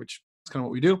tangents here, which is kind of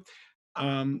what we do.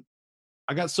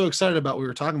 I got so excited about what we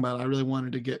were talking about. I really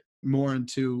wanted to get more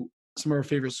into some of our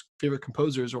favorite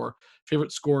composers or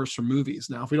favorite scores from movies.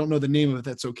 Now, if we don't know the name of it,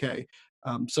 that's okay.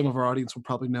 Some of our audience will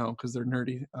probably know because they're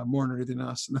nerdy, more nerdy than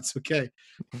us, and that's okay.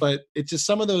 But it's just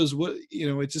some of those.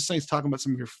 It's just nice talking about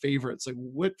some of your favorites. Like,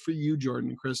 what for you, Jordan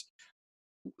and Chris?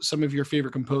 Some of your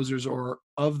favorite composers, or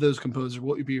of those composers,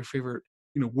 what would be your favorite,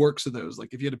 works of those?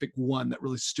 Like, if you had to pick one that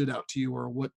really stood out to you, or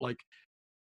what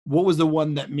was the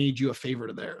one that made you a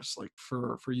favorite of theirs, like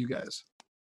for you guys?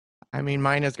 I mean,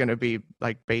 mine is going to be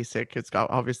like basic. It's got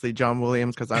obviously John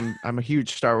Williams, because I'm a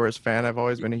huge Star Wars fan. I've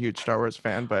always been a huge Star Wars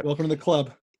fan. But welcome to the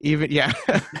club.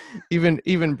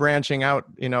 Even branching out,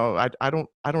 I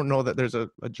don't know that there's a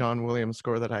John Williams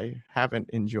score that I haven't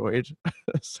enjoyed.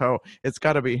 So it's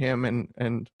got to be him,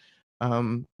 and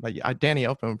Danny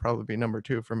Elfman would probably be number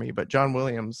 2 for me, but John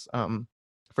Williams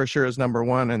for sure is number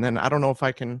 1. And then I don't know if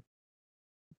I can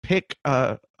pick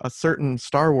a certain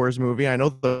Star Wars movie. I know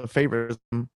the favorite,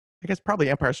 I guess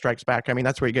probably Empire Strikes Back. I mean,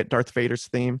 that's where you get Darth Vader's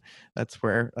theme. That's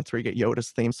where you get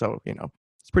Yoda's theme. So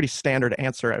it's pretty standard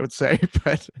answer, I would say.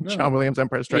 But No. John Williams'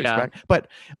 Empire Strikes Back. But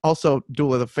also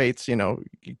Duel of the Fates. You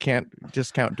can't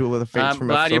discount Duel of the Fates from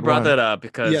glad episode you brought 1. that up,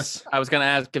 because Yes. I was going to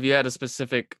ask if you had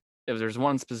if there's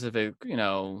one specific,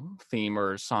 theme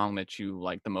or song that you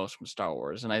like the most from Star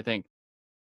Wars. And I think,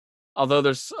 although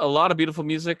there's a lot of beautiful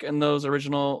music in those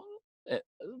original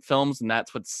films, and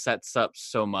that's what sets up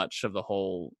so much of the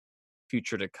whole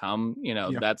future to come,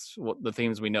 that's what the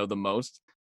themes we know the most.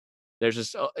 There's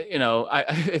just,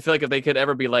 I feel like if they could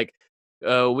ever be like,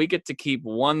 we get to keep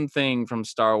one thing from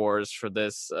Star Wars for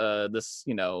this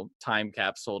time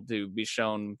capsule to be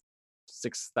shown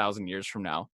 6,000 years from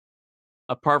now,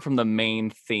 apart from the main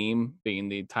theme being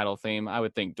the title theme, I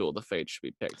would think Duel of the Fates should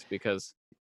be picked, because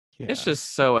it's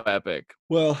just so epic.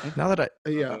 Well, now that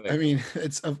I mean,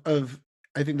 it's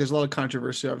I think there's a lot of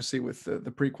controversy, obviously, with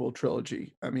the prequel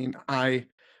trilogy. I mean, if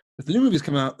the new movies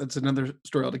come out, that's another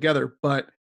story altogether. But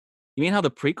you mean how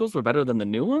the prequels were better than the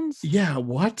new ones? Yeah,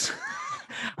 what?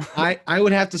 I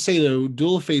would have to say, though,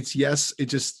 Duel of Fates, yes,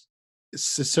 it's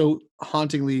so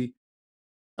hauntingly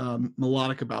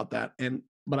melodic about that.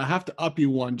 But I have to up you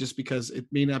one, just because it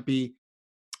may not be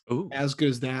as good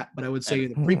as that. But I would say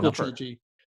the prequel trilogy,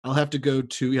 I'll have to go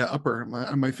to upper.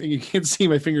 My finger, you can't see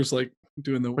my fingers like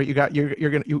doing the. But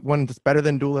you one that's better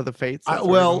than Duel of the Fates.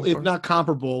 Well, if not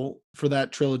comparable for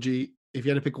that trilogy, if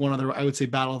you had to pick one other, I would say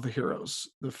Battle of the Heroes,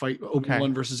 the fight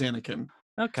Obi-Wan versus Anakin.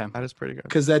 Okay, that is pretty good.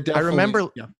 Because that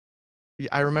definitely,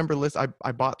 I remember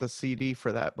I bought the CD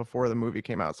for that before the movie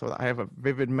came out, so I have a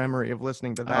vivid memory of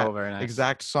listening to that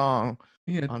exact song.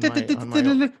 Yeah.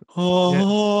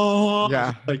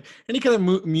 Like any kind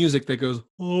of music that goes,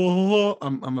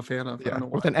 I'm a fan of. I don't know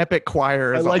why. With an epic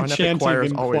choir. I like chanting choir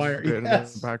is in always choir. good in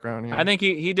the background. Yeah. I think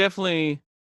he definitely,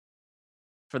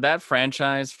 for that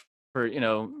franchise, for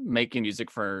making music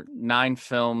for 9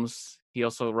 films. He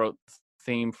also wrote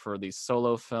theme for the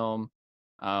Solo film.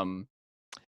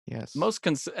 Yes.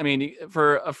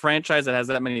 For a franchise that has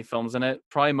that many films in it,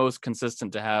 probably most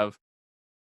consistent to have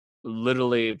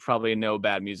literally probably no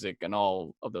bad music in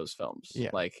all of those films.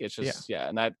 Yeah. Like it's just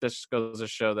and that just goes to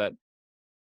show that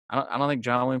I don't think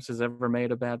John Williams has ever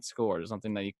made a bad score. Or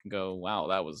something that you can go, wow,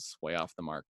 that was way off the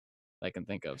mark, that I can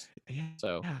think of. Yeah.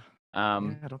 So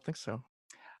I don't think so.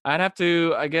 I'd have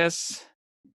to, I guess.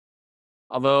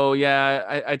 Although,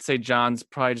 I'd say John's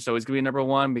probably just always going to be number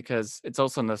one, because it's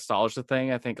also a nostalgia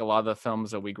thing. I think a lot of the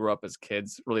films that we grew up as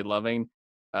kids really loving,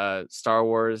 Star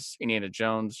Wars, Indiana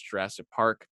Jones, Jurassic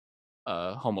Park,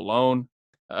 Home Alone,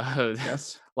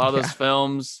 Yes. a lot of those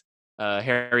films,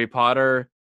 Harry Potter.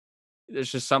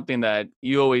 There's just something that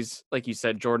you always, like you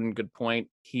said, Jordan, good point.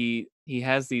 He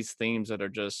has these themes that are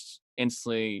just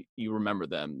instantly, you remember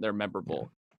them. They're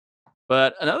memorable.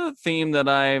 But another theme that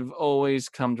I've always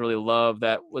come to really love,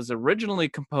 that was originally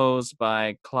composed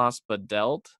by Klaus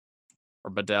Badelt,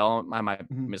 or Badel, I might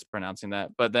be mispronouncing that,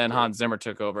 but then Hans Zimmer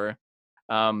took over.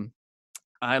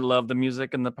 I love the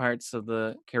music in the Pirates of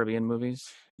the Caribbean movies.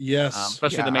 Yes.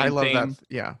 Especially the main I love theme. That.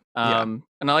 Yeah. And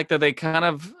I like that they kind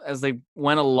of, as they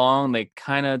went along, they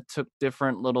kind of took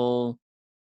different little,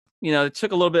 they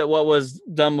took a little bit what was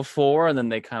done before, and then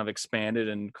they kind of expanded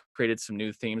and created some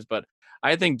new themes. But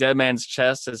I think Dead Man's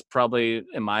Chest is probably,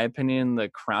 in my opinion, the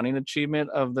crowning achievement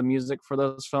of the music for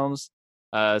those films,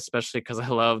 especially because I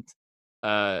loved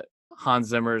Hans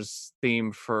Zimmer's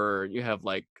theme for, you have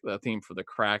like the theme for the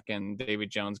Kraken. Davy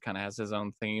Jones kind of has his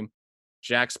own theme.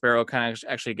 Jack Sparrow kind of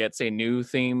actually gets a new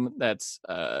theme that's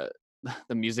the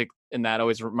music in that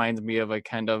always reminds me of a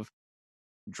kind of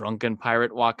drunken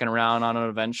pirate walking around on an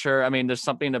adventure. I mean, there's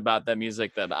something about that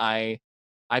music that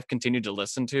I've continued to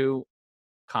listen to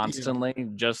constantly,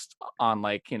 just on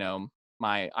my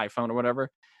iPhone or whatever.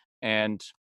 And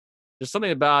there's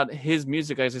something about his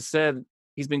music, as I said,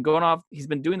 he's been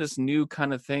doing this new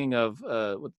kind of thing of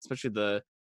especially the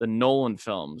Nolan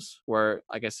films, where,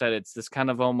 like I said, it's this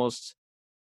kind of almost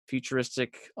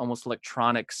futuristic, almost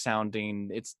electronic sounding.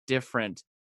 It's different,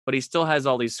 but he still has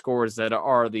all these scores that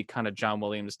are the kind of John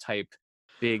Williams type,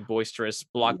 big boisterous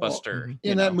blockbuster. Well,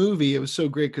 in that movie, it was so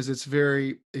great because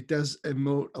it does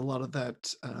emote a lot of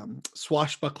that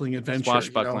swashbuckling adventure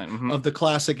of the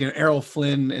classic Errol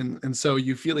Flynn, and so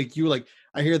you feel like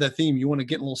I hear that theme, you want to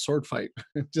get in a little sword fight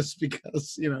just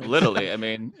because literally. I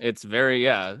mean, it's very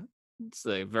it's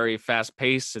a very fast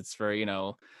pace. It's very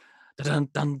dun, dun,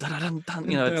 dun, dun,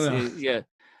 dun,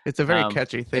 it's a very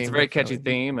catchy theme. It's a very catchy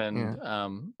theme, and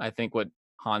I think what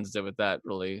Hans did with that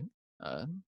really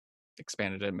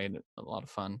expanded it, made it a lot of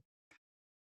fun.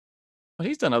 But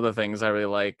he's done other things I really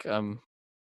like.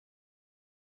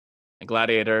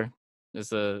 Gladiator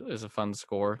is a fun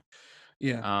score.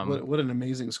 Yeah, what an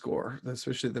amazing score,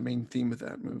 especially the main theme of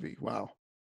that movie. Wow.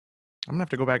 I'm gonna have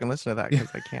to go back and listen to that because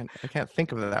I can't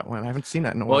think of that one. I haven't seen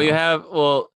that in a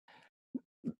while.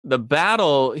 The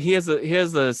battle. He has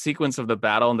a sequence of the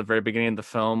battle in the very beginning of the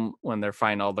film when they're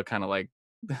fighting all the kind of like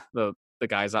the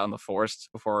guys out in the forest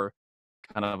before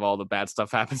kind of all the bad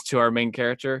stuff happens to our main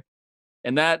character.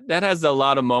 And that has a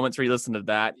lot of moments where you listen to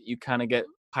that, you kind of get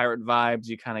pirate vibes,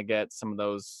 you kind of get some of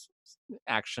those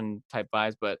action type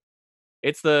vibes, but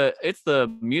it's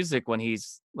the music when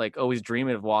he's like always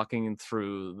dreaming of walking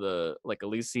through the like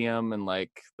Elysium and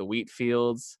like the wheat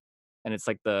fields, and it's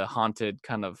like the haunted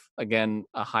kind of, again,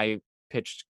 a high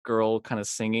pitched girl kind of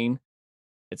singing.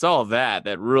 It's all that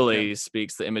really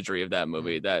speaks the imagery of that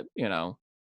movie. That,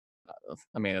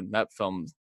 I mean, that film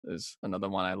is another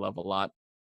one I love a lot.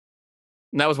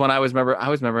 And that was when I always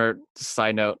remember,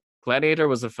 side note, Gladiator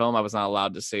was a film I was not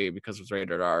allowed to see because it was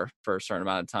rated R for a certain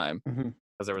amount of time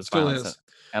because there was violence.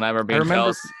 And I remember being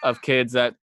jealous of kids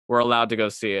that were allowed to go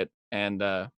see it, and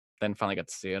then finally got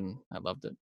to see it, and I loved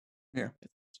it. Yeah.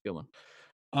 It's a good one.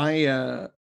 I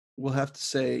will have to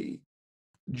say,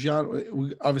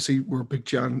 obviously we're big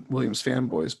John Williams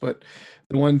fanboys, but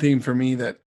the one theme for me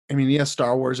that, I mean, yes,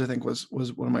 Star Wars, I think was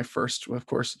one of my first. Of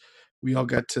course, we all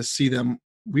got to see them.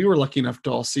 We were lucky enough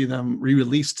to all see them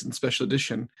re-released in special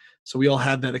edition. So we all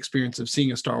had that experience of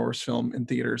seeing a Star Wars film in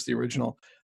theaters, the original.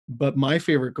 But my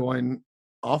favorite going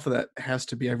off of that has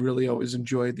to be, I really always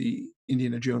enjoy the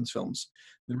Indiana Jones films.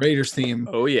 The Raiders theme.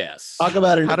 Oh, yes. Talk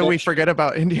about it. How do we forget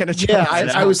about Indiana Jones?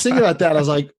 Yeah, I was thinking about that. I was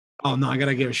like, oh no, I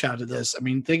gotta give a shout out to this. I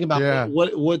mean, think about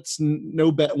what's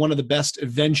one of the best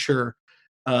adventure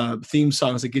theme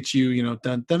songs that gets you,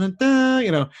 dun dun dun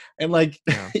dun, and like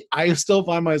I still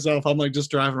find myself, I'm like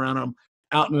just driving around, I'm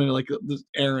out in like this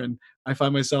errand, I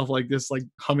find myself like this, like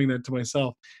humming that to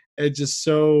myself. It's just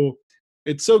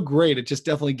it's so great. It just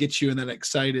definitely gets you in that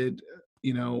excited,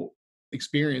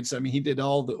 experience. I mean, he did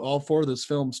all four of those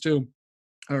films too,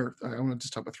 or I want to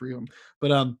just talk about three of them,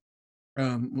 but I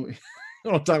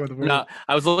don't talk about the No,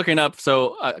 I was looking up,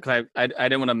 so because I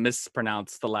didn't want to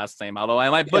mispronounce the last name, although I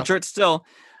might butcher it still.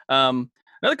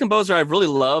 Another composer I've really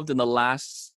loved in the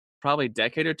last probably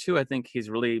decade or two. I think he's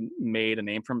really made a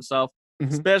name for himself,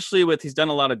 especially he's done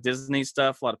a lot of Disney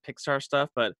stuff, a lot of Pixar stuff.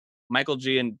 But Michael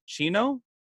Giacchino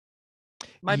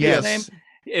might be his name.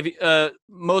 If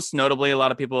most notably, a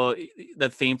lot of people, the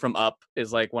theme from Up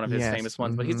is like one of his famous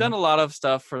ones. But he's done a lot of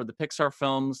stuff for the Pixar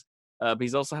films. But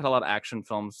he's also had a lot of action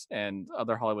films and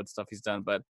other Hollywood stuff he's done.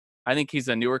 But I think he's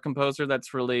a newer composer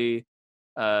that's really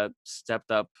stepped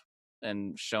up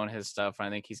and shown his stuff. I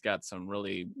think he's got some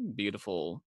really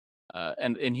beautiful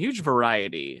and huge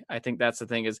variety. I think that's the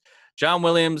thing is John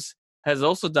Williams has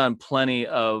also done plenty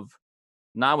of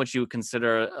not what you would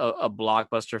consider a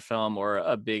blockbuster film or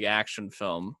a big action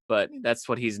film, but that's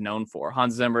what he's known for.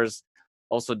 Hans Zimmer's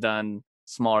also done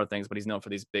smaller things, but he's known for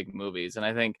these big movies. And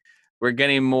I think we're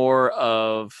getting more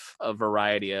of a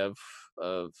variety of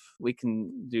we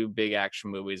can do big action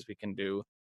movies, we can do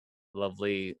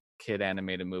lovely kid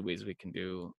animated movies, we can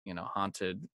do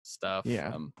haunted stuff.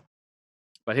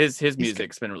 But his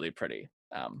music's been really pretty.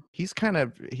 He's kind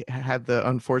of had the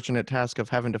unfortunate task of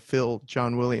having to fill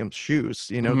John Williams' shoes,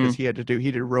 because he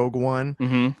did Rogue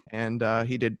One and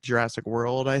he did Jurassic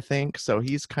World, I think. So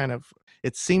he's kind of,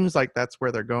 it seems like that's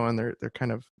where they're going. They're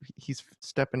kind of, he's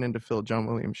stepping in to fill John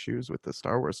Williams' shoes with the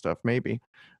Star Wars stuff. Maybe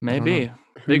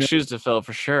big shoes to fill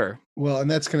for sure. Well,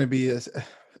 and that's going to be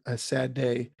a sad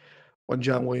day when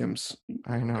John Williams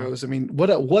goes. I mean, what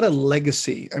a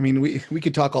legacy. I mean, we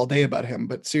could talk all day about him,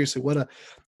 but seriously, what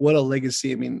a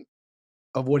legacy. I mean,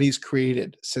 of what he's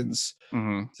created since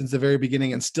the very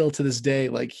beginning, and still to this day,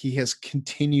 like he has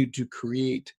continued to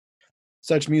create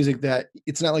such music that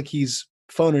it's not like he's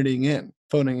phoning it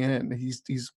in.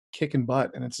 He's kicking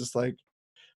butt, and it's just like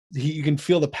you can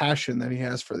feel the passion that he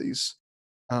has for these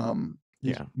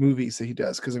movies that he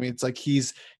does. Because I mean, it's like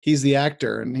he's the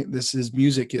actor, and his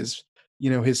music is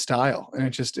his style, and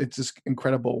it's just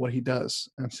incredible what he does.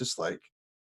 And it's just like,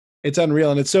 it's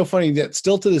unreal. And it's so funny that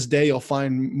still to this day, you'll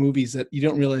find movies that you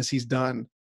don't realize he's done. And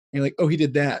you're like, oh, he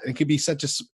did that. And it could be such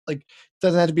it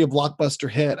doesn't have to be a blockbuster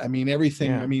hit. I mean,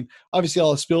 everything. I mean, obviously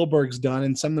all of Spielberg's done,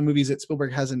 and some of the movies that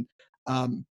Spielberg hasn't,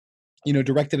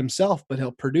 directed himself, but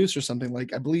he'll produce or something.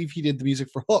 Like, I believe he did the music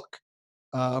for Hook.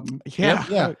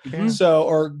 So,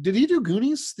 or did he do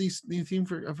Goonies? The theme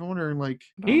for, I'm wondering, like,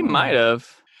 he might have.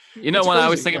 What I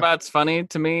always think about, it's funny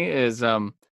to me, is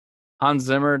Hans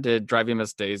Zimmer did Drive You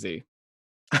Miss Daisy.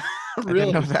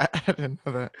 Really? I didn't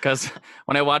know that. Because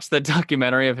when I watched the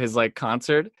documentary of his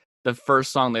concert, the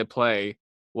first song they play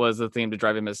was the theme to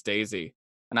Drive You Miss Daisy,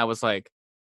 and I was like,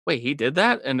 "Wait, he did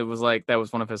that?" And it was like that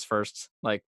was one of his first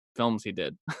films he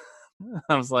did.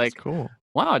 I was like, That's cool.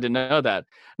 Wow, I didn't know that.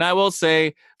 Now, I will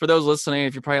say, for those listening,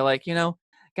 if you're probably like,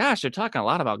 gosh, they're talking a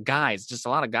lot about guys, just a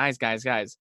lot of guys, guys,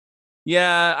 guys.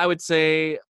 Yeah, I would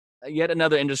say yet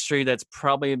another industry that's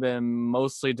probably been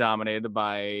mostly dominated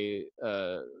by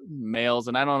males.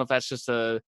 And I don't know if that's just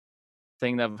a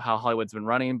thing of how Hollywood's been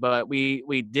running, but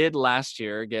we did last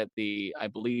year get the, I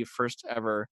believe, first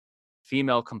ever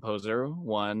female composer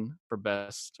won for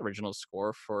Best Original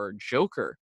Score for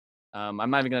Joker. I'm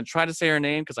not even going to try to say her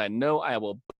name because I know I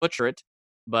will butcher it.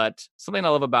 But something I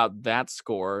love about that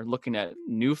score, looking at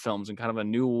new films and kind of a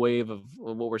new wave of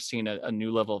what we're seeing, a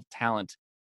new level of talent,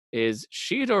 is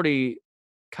she had already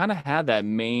kind of had that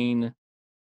main,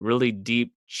 really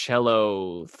deep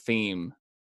cello theme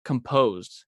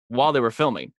composed while they were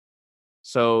filming.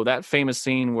 So that famous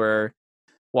scene where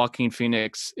Joaquin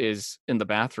Phoenix is in the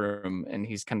bathroom and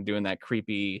he's kind of doing that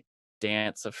creepy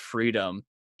dance of freedom.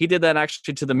 He did that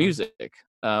actually to the music.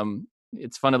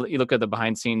 It's fun to you look at the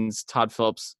behind scenes. Todd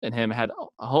Phillips and him had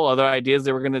a whole other ideas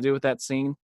they were going to do with that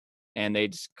scene, and they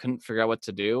just couldn't figure out what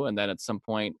to do. And then at some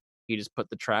point, he just put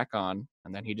the track on,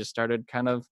 and then he just started kind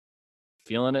of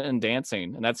feeling it and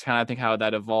dancing. And that's kind of I think how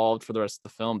that evolved for the rest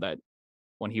of the film. That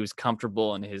when he was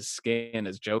comfortable in his skin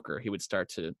as Joker, he would start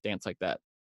to dance like that.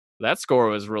 That score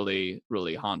was really,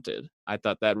 really haunted. I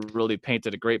thought that really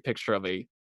painted a great picture of a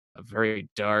very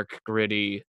dark,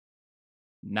 gritty,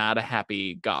 not a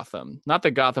happy Gotham. Not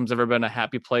that Gotham's ever been a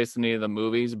happy place in any of the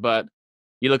movies, but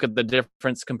you look at the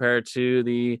difference compared to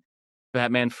the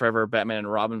Batman Forever, Batman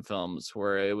and Robin films,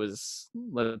 where it was,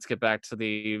 let's get back to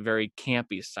the very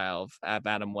campy style of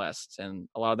Adam West. And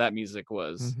a lot of that music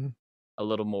was a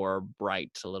little more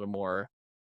bright, a little more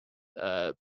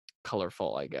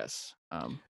colorful, I guess.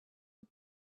 I'm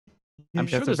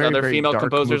sure there's other female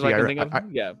composers I can think of.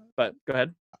 Yeah, but go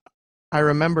ahead. I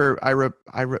remember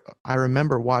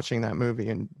watching that movie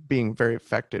and being very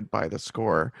affected by the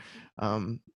score,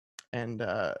 and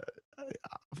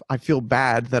I feel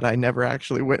bad that I never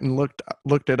actually went and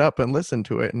looked it up and listened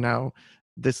to it. And now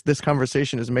this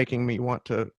conversation is making me want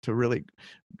to really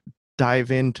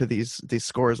dive into these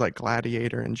scores like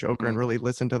Gladiator and Joker and really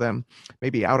listen to them,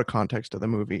 maybe out of context of the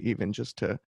movie, even just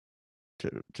to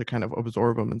kind of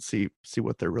absorb them and see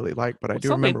what they're really like. But I do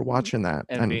remember watching that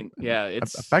and being,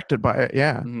 it's affected by it.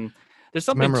 Yeah. There's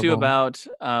something too about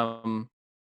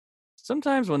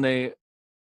sometimes when this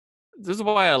is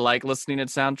why I like listening to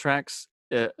soundtracks,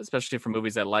 especially for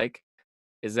movies I like,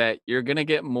 is that you're going to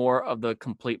get more of the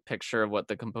complete picture of what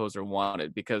the composer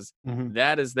wanted, because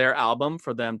that is their album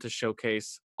for them to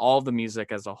showcase all the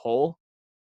music as a whole,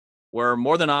 where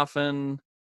more than often,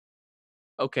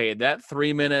 okay, that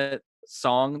 3-minute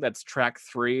song that's track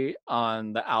 3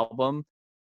 on the album,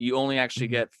 you only actually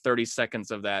get 30 seconds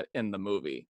of that in the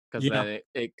movie, because then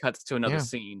it cuts to another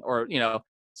scene, or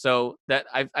so that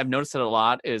I've noticed it a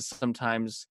lot is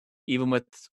sometimes even with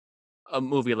a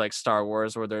movie like Star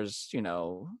Wars, where there's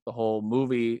the whole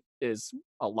movie is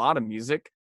a lot of music,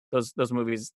 those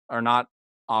movies are not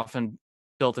often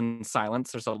built in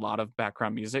silence. There's a lot of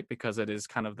background music because it is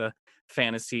kind of the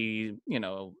fantasy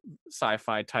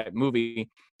sci-fi type movie.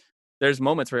 There's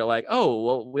moments where you're like, oh,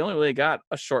 well, we only really got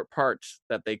a short part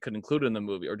that they could include in the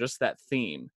movie, or just that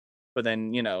theme. But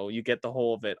then, you get the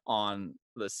whole of it on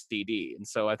the CD. And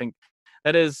so I think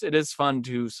it is fun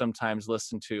to sometimes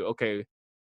listen to, okay,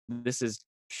 this is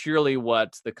purely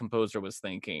what the composer was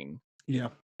thinking. Yeah.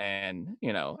 And,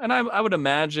 and I would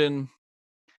imagine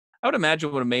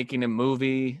when making a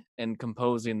movie and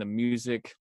composing the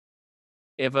music,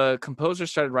 if a composer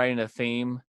started writing a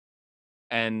theme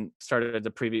and started the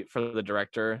preview for the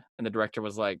director, and the director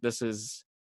was like, this is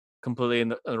completely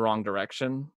in the wrong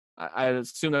direction, I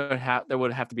assume there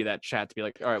would have to be that chat to be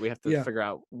like, all right, we have to figure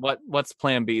out what's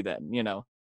plan B then.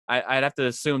 I'd have to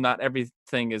assume not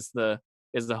everything is the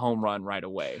home run right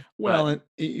away. Well, and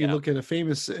you look at a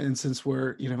famous instance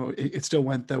where it still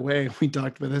went that way. We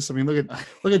talked about this. I mean,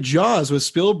 look at Jaws with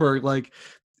Spielberg. Like,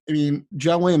 I mean,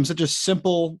 John Williams, such a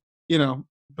simple, and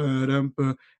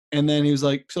then he was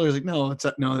like, Spielberg's like,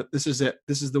 no, this is it.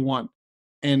 This is the one.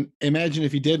 And imagine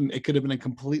if he didn't, it could have been a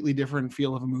completely different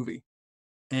feel of a movie.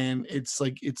 And it's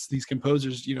these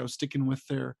composers, sticking with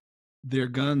their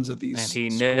guns at these. And he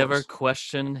scores. Never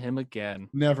questioned him again.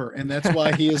 Never. And that's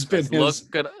why he has been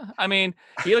I mean,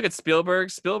 you look at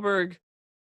Spielberg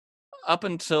up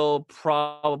until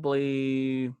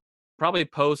probably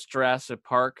post Jurassic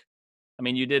Park. I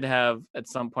mean, you did have at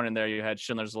some point in there, you had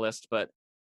Schindler's List, but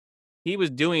he was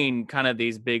doing kind of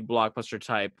these big blockbuster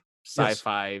type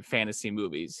sci-fi fantasy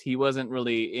movies. He wasn't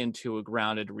really into a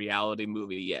grounded reality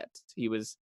movie yet.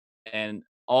 And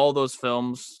all those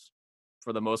films,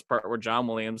 for the most part, were John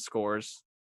Williams scores.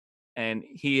 and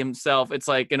he himself, it's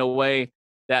like in a way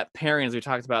that pairing, as we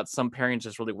talked about, some pairings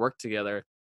just really work together.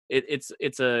 It's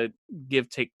a give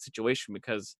take situation,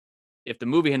 because if the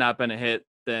movie had not been a hit,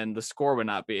 then the score would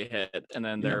not be a hit, and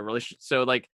then their relationship. So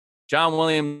like John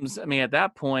Williams, I mean, at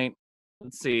that point,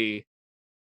 let's see,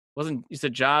 wasn't you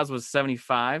said Jaws was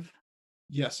 75?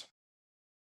 Yes.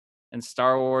 And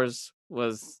Star Wars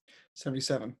was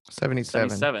 77.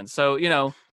 77.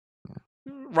 So,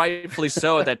 rightfully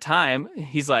so at that time,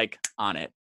 he's like on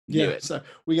it. Yeah, so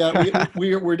we're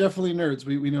definitely nerds.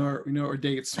 We know our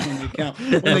dates when they count.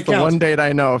 When That's the one date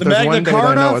I know. If the there's Magna one date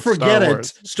I know, Carta, it's forget Star Wars.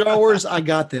 it. Star Wars, I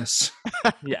got this.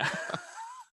 Yeah.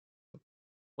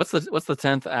 What's the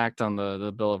 10th act on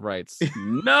the Bill of Rights?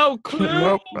 No clue.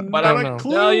 Nope, But I I don't will know.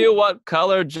 tell you what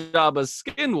color Jabba's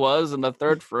skin was in the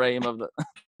third frame of the.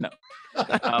 No.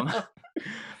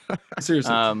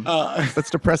 Seriously,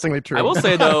 that's depressingly true. I will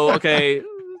say though, okay,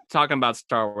 talking about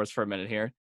Star Wars for a minute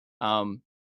here.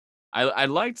 I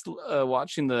liked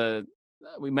watching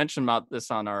we mentioned about this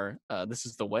on our This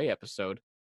Is the Way episode,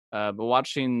 but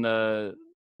watching the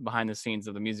behind the scenes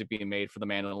of the music being made for The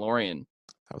Mandalorian.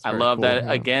 I love cool, that.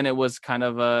 yeah. Again, it was kind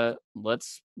of a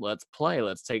let's play,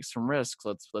 let's take some risks,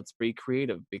 let's be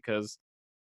creative, because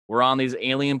we're on these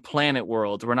alien planet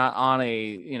worlds. We're not on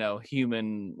a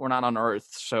human. We're not on Earth.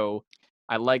 So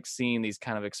I like seeing these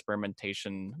kind of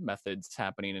experimentation methods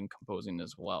happening in composing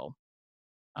as well.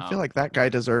 I feel like that guy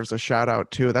deserves a shout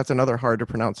out too. That's another hard to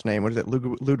pronounce name. What is it?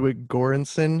 Ludwig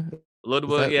Göransson?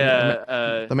 Ludwig,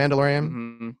 The Mandalorian.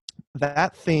 Mm-hmm.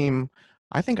 That theme,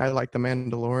 I think I like The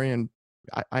Mandalorian.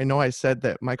 I know I said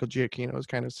that Michael Giacchino is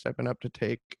kind of stepping up to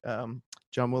take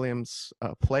John Williams'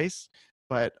 place,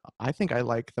 but I think I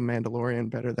like The Mandalorian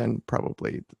better than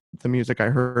probably the music I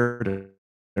heard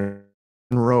in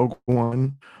Rogue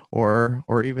One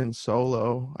or even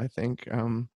Solo. I think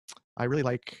I really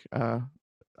like.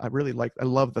 I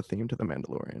love the theme to The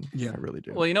Mandalorian. Yeah, I really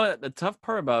do. Well, the tough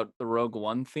part about the Rogue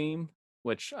One theme,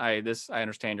 which I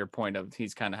understand your point of,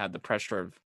 he's kind of had the pressure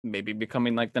of maybe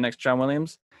becoming like the next John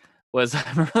Williams, was I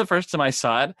remember the first time I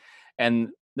saw it and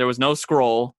there was no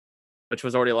scroll, which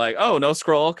was already like, oh, no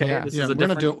scroll. Okay, this is a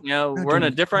different, we're in a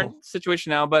different situation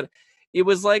now. But it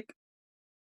was like,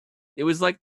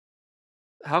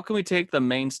 how can we take the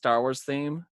main Star Wars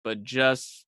theme, but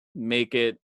just make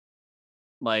it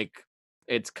like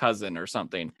its cousin or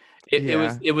something?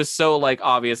 It was so like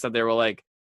obvious that they were like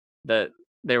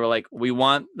we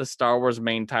want the Star Wars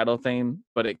main title theme,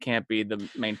 but it can't be the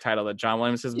main title that John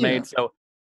Williams has made. So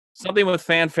something with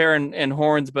fanfare and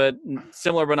horns, but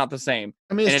similar but not the same.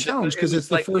 I mean, it's challenge because it's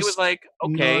the first. It was like,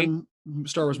 okay,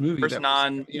 Star Wars movie. First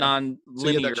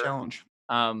non-linear challenge.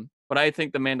 But I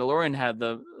think The Mandalorian had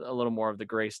a little more of the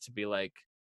grace to be like,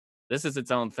 this is its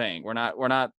own thing. We're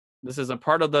not. This is a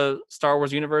part of the Star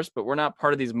Wars universe, but we're not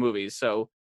part of these movies. So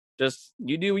just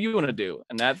you do what you want to do.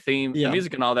 And that theme, the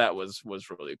music and all that was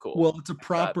really cool. Well, it's a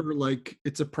proper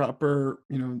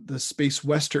the space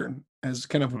Western, as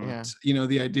kind of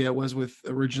the idea was with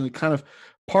originally kind of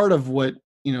part of what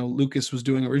Lucas was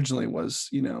doing originally was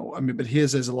but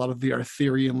his is a lot of the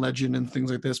Arthurian legend and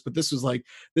things like this, but this is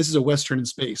a Western in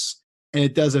space, and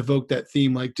it does evoke that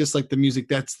theme, like just like the music.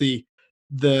 That's the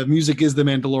music is the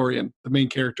Mandalorian, the main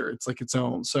character. It's like its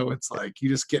own. So it's like you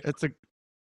just get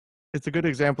it's a good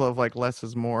example of like less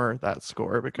is more, that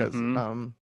score, because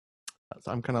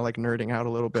so I'm kind of like nerding out a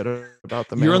little bit about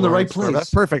the You're on the right place. Score. That's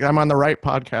perfect. I'm on the right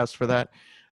podcast for that.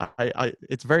 I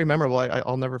it's very memorable.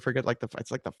 I'll never forget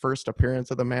it's like the first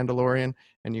appearance of the Mandalorian,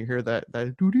 and you hear that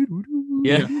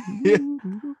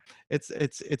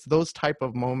it's those type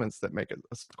of moments that make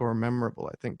a score memorable.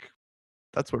 I think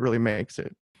that's what really makes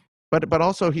it. But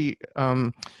also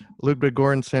Ludwig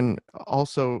Göransson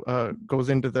also goes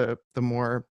into the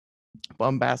more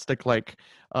bombastic like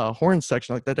horn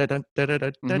section, like da da da da da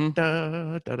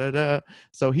da da da da.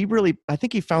 So I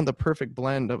think he found the perfect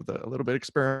blend of a little bit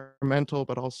experimental,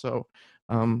 but also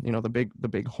the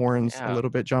big horns, a little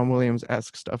bit John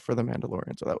Williams-esque stuff for The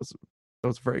Mandalorian. So that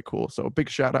was very cool. So big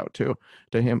shout out to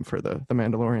him for the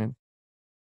Mandalorian.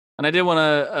 And I did want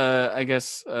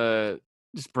to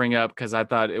just bring up, because I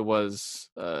thought it was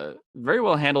very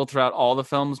well handled throughout all the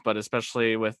films, but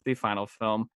especially with the final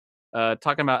film,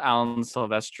 talking about Alan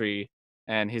Silvestri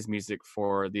and his music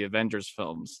for the Avengers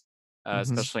films,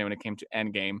 especially when it came to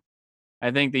Endgame.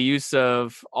 I think the use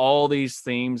of all these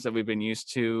themes that we've been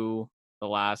used to the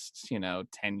last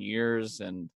 10 years,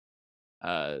 and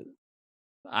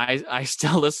I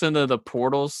still listen to the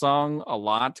Portal song a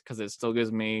lot because it still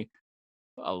gives me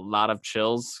a lot of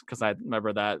chills, because I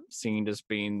remember that scene just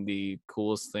being the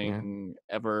coolest thing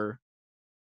ever.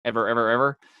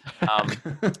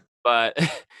 But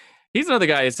He's another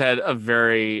guy who's had a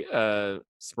very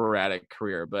sporadic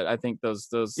career, but I think those.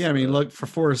 Yeah, I mean, look for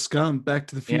Forrest Gump, Back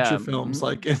to the Future films.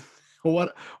 Like,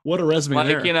 what a resume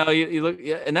there. You look,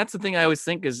 and that's the thing I always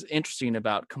think is interesting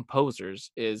about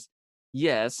composers is,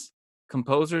 yes,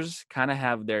 composers kind of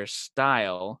have their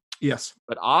style. Yes,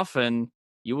 but often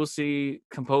you will see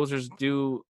composers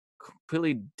do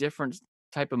completely different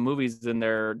type of movies than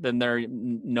they're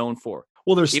known for.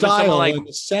 Well, their style and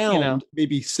the sound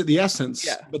maybe the essence,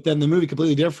 but then the movie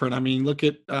completely different. I mean, look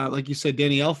at like you said,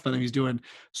 Danny Elfman. He's doing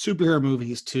superhero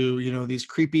movies to these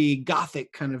creepy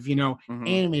gothic kind of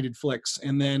animated flicks,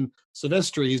 and then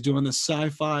Silvestri, he's doing the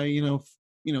sci-fi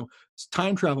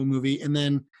time travel movie, and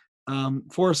then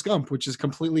Forrest Gump, which is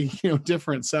completely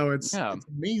different. So it's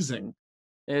amazing.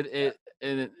 It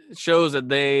shows that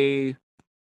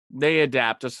they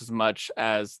adapt just as much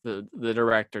as the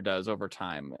director does over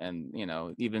time, and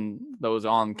even those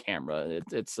on camera.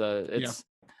 The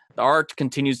art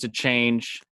continues to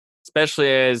change, especially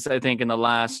as I think in the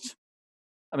last,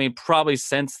 probably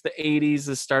since the 80s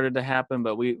this started to happen,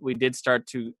 but we did start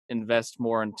to invest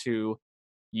more into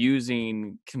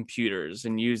using computers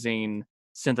and using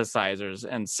synthesizers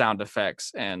and sound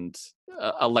effects and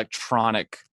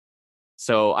electronic.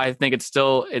 So I think it's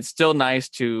still nice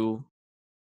to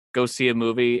go see a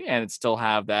movie and it still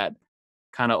have that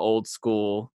kind of old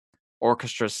school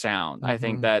orchestra sound. I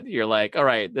think that you're like, all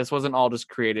right, this wasn't all just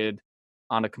created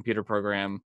on a computer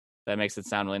program that makes it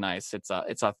sound really nice. It's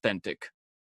authentic.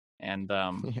 And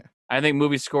I think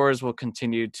movie scores will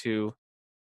continue to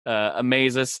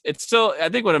amaze us. It's still, I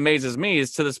think what amazes me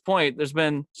is to this point, there's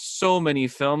been so many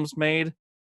films made,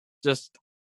 just,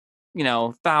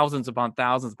 thousands upon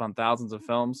thousands upon thousands of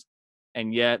films.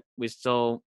 And yet we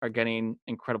still are getting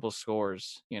incredible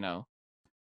scores,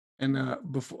 And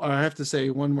before, I have to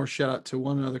say one more shout out to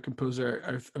one other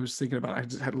composer I was thinking about. I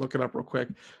just had to look it up real quick.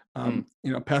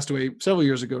 Passed away several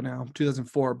years ago now,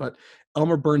 2004. But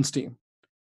Elmer Bernstein,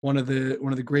 one of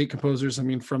the great composers.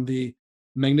 From the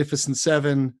Magnificent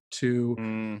Seven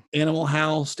to Animal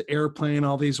House to Airplane,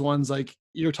 all these ones. Like,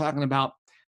 you're talking about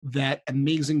that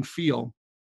amazing feel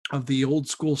of the old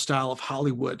school style of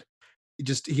Hollywood.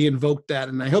 He invoked that,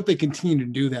 and I hope they continue to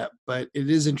do that. But it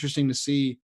is interesting to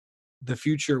see the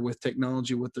future with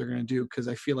technology, what they're going to do, because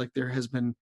I feel like there's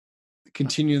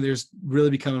really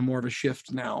becoming more of a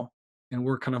shift now, and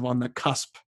we're kind of on the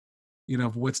cusp,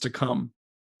 of what's to come.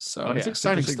 So it's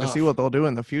exciting to see what they'll do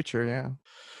in the future. Yeah.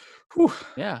 Whew.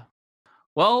 Yeah.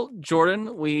 Well,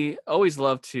 Jordan, we always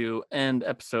love to end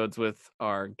episodes with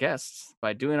our guests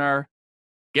by doing our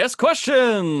guest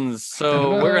questions.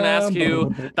 So we're going to ask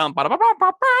you.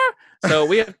 So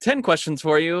we have 10 questions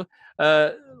for you.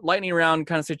 Lightning round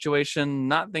kind of situation,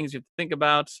 not things you have to think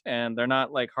about, and they're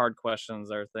not like hard questions.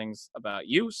 They're things about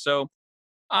you. So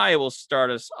I will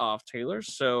start us off, Taylor.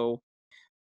 So,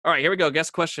 all right, here we go.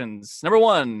 Guest questions. Number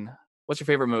 1, what's your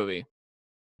favorite movie?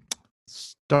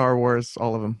 Star Wars,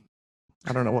 all of them.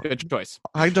 I don't know what. Good choice.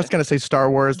 I'm just going to say Star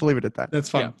Wars. Leave it at that. That's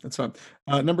fine. Yeah. That's fine.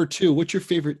 Number 2, what's your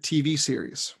favorite TV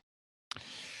series?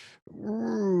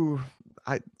 Ooh,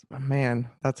 man,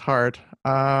 that's hard.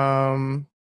 I'm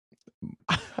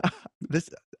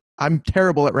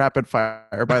terrible at rapid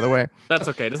fire, by the way. That's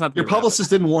okay. That's not your publicist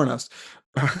didn't warn us.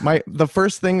 The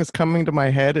first thing that's coming to my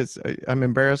head is I'm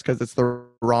embarrassed because it's the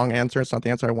wrong answer. It's not the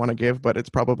answer I want to give, but it's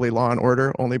probably Law and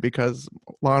Order, only because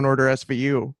Law and Order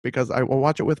SVU, because I will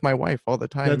watch it with my wife all the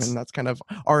time, and that's kind of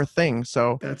our thing.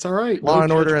 So that's all right. Law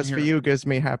and Order SVU gives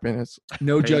me happiness.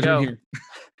 No judgment here.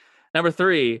 Number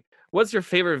 3, what's your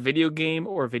favorite video game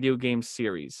or video game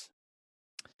series?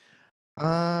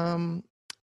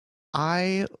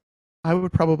 I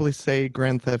would probably say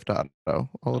Grand Theft Auto,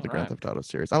 all of the Grand Theft Auto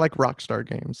series. I like Rockstar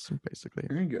games, basically.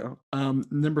 There you go.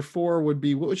 Number 4 would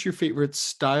be, what was your favorite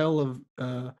style of,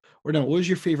 what was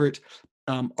your favorite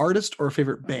artist or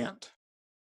favorite band?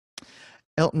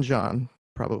 Elton John,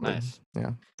 probably. Nice.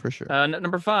 Yeah, for sure.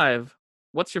 Number 5,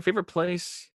 what's your favorite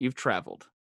place you've traveled?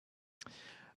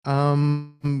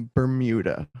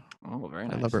 Bermuda. Oh, very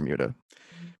nice. I love Bermuda.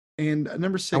 And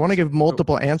number 6. I want to give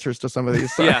multiple answers to some of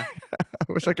these. So yeah.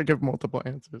 I wish I could give multiple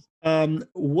answers.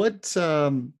 What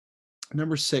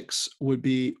number 6 would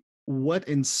be, what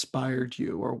inspired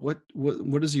you, or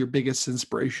what is your biggest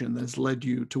inspiration that has led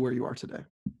you to where you are today?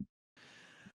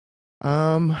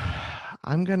 I'm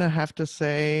gonna have to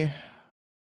say,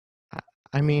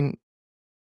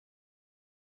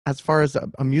 as far as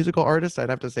a musical artist, I'd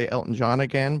have to say Elton John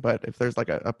again. But if there's like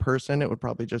a person, it would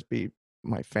probably just be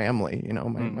my family.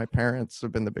 My parents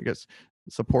have been the biggest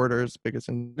supporters, biggest.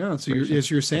 So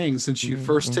as you're saying, since you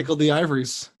first tickled the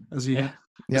ivories as a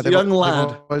young they've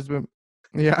lad. always been,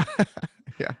 yeah.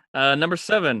 Number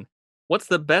 7, What's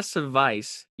the best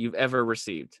advice you've ever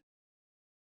received?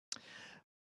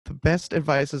 The best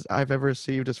advice I've ever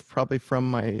received is probably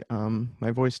from my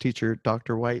my voice teacher,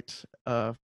 Dr. White,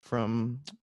 from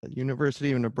the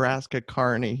University of Nebraska,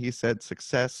 Kearney. He said,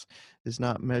 "Success is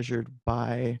not measured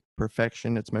by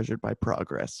perfection; it's measured by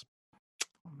progress."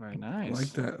 Very nice. I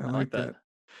like that. I like that.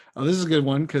 Oh, this is a good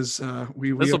one because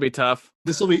this will be tough.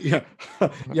 This will be yeah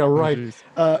right.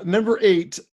 Number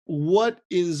 8. What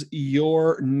is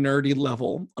your nerdy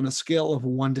level on a scale of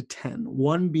 1 to 10?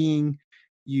 1 being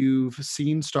you've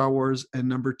seen Star Wars, and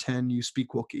number 10 you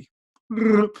speak Wookiee.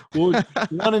 1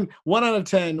 out of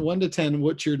 10, 1 to 10.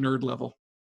 What's your nerd level?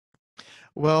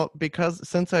 Well, because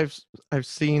since I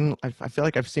feel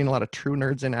like I've seen a lot of true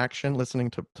nerds in action listening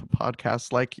to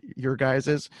podcasts like your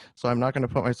guys's. So I'm not going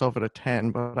to put myself at a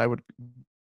 10, but I would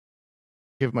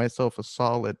give myself a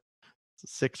solid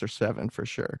 6 or 7 for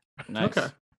sure. Nice. Okay.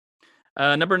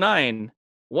 Number 9.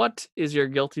 What is your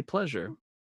guilty pleasure,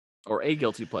 or a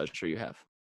guilty pleasure you have?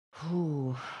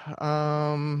 Ooh,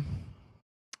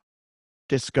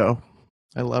 disco.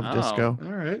 I love disco.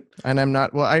 All right. And I'm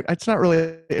not, it's not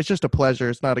really, it's just a pleasure.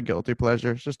 It's not a guilty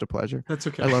pleasure. It's just a pleasure. That's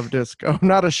okay. I love disco. I'm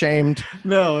not ashamed.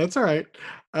 No, that's all right.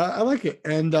 I like it.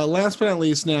 And last but not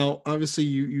least, now, obviously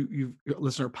you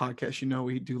listen to our podcast,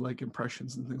 we do like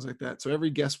impressions and things like that. So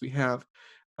every guest we have,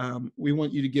 we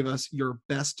want you to give us your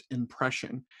best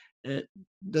impression. It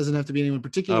doesn't have to be anyone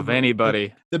particular. Of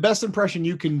anybody. The best impression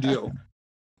you can do.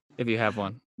 If you have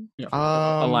one. Yeah.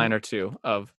 A line or two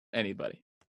of anybody.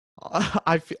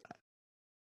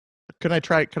 Could I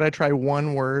try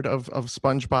one word of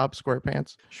SpongeBob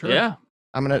SquarePants? Sure. Yeah.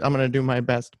 I'm gonna do my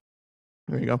best.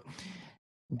 Here we go.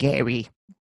 Gary.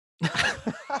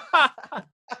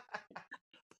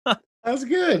 That's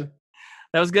good.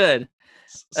 That was good.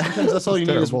 Sometimes that's all you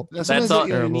need. That's all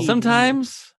you need.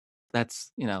 Sometimes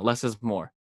that's less is more.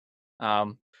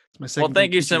 Well,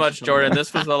 thank you so much, Jordan.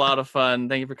 This was a lot of fun.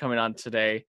 Thank you for coming on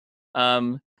today.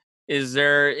 Is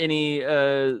there any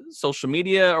social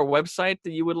media or website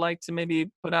that you would like to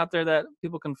maybe put out there that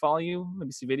people can follow you,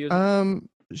 maybe see videos?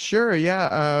 Sure,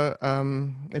 yeah.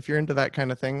 If you're into that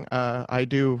kind of thing, I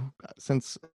do.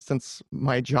 Since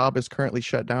my job is currently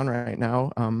shut down right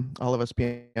now, all of us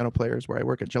piano players where I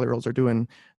work at Jelly Rolls are doing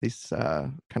these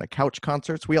kind of couch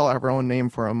concerts. We all have our own name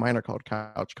for them. Mine are called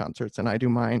couch concerts, and I do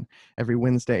mine every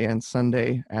Wednesday and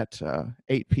Sunday at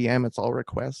 8 p.m. It's all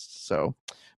requests, so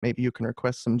maybe you can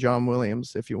request some John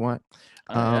Williams if you want.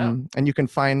 And you can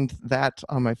find that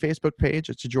on my Facebook page.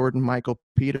 It's Jordan Michael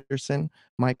Peterson.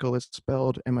 Michael is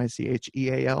spelled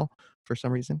Micheal for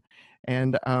some reason.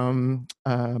 And my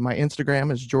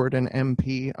Instagram is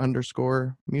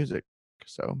JordanMP_music.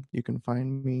 So you can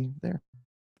find me there.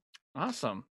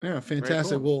 Awesome. Yeah,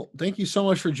 fantastic. Cool. Well, thank you so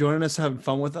much for joining us, having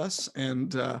fun with us.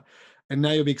 And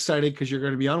now you'll be excited because you're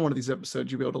going to be on one of these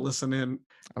episodes. You'll be able to listen in.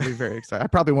 I'll be very excited. I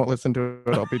probably won't listen to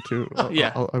it. I'll be too.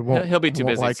 I won't. He'll be too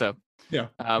busy. So yeah.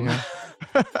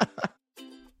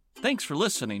 Thanks for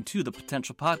listening to the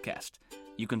Potential Podcast.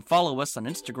 You can follow us on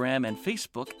Instagram and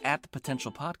Facebook at the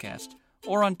Potential Podcast,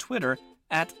 or on Twitter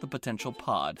at the Potential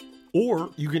Pod. Or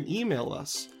you can email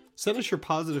us. Send us your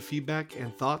positive feedback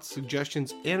and thoughts,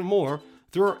 suggestions, and more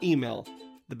through our email,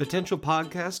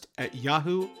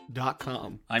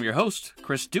 thepotentialpodcast@yahoo.com. I'm your host,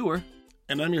 Chris Dewar.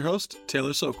 And I'm your host,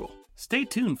 Taylor Sokol. Stay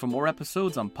tuned for more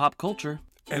episodes on pop culture,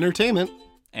 entertainment,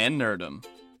 and nerdom.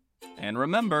 And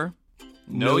remember,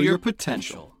 know your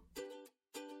potential.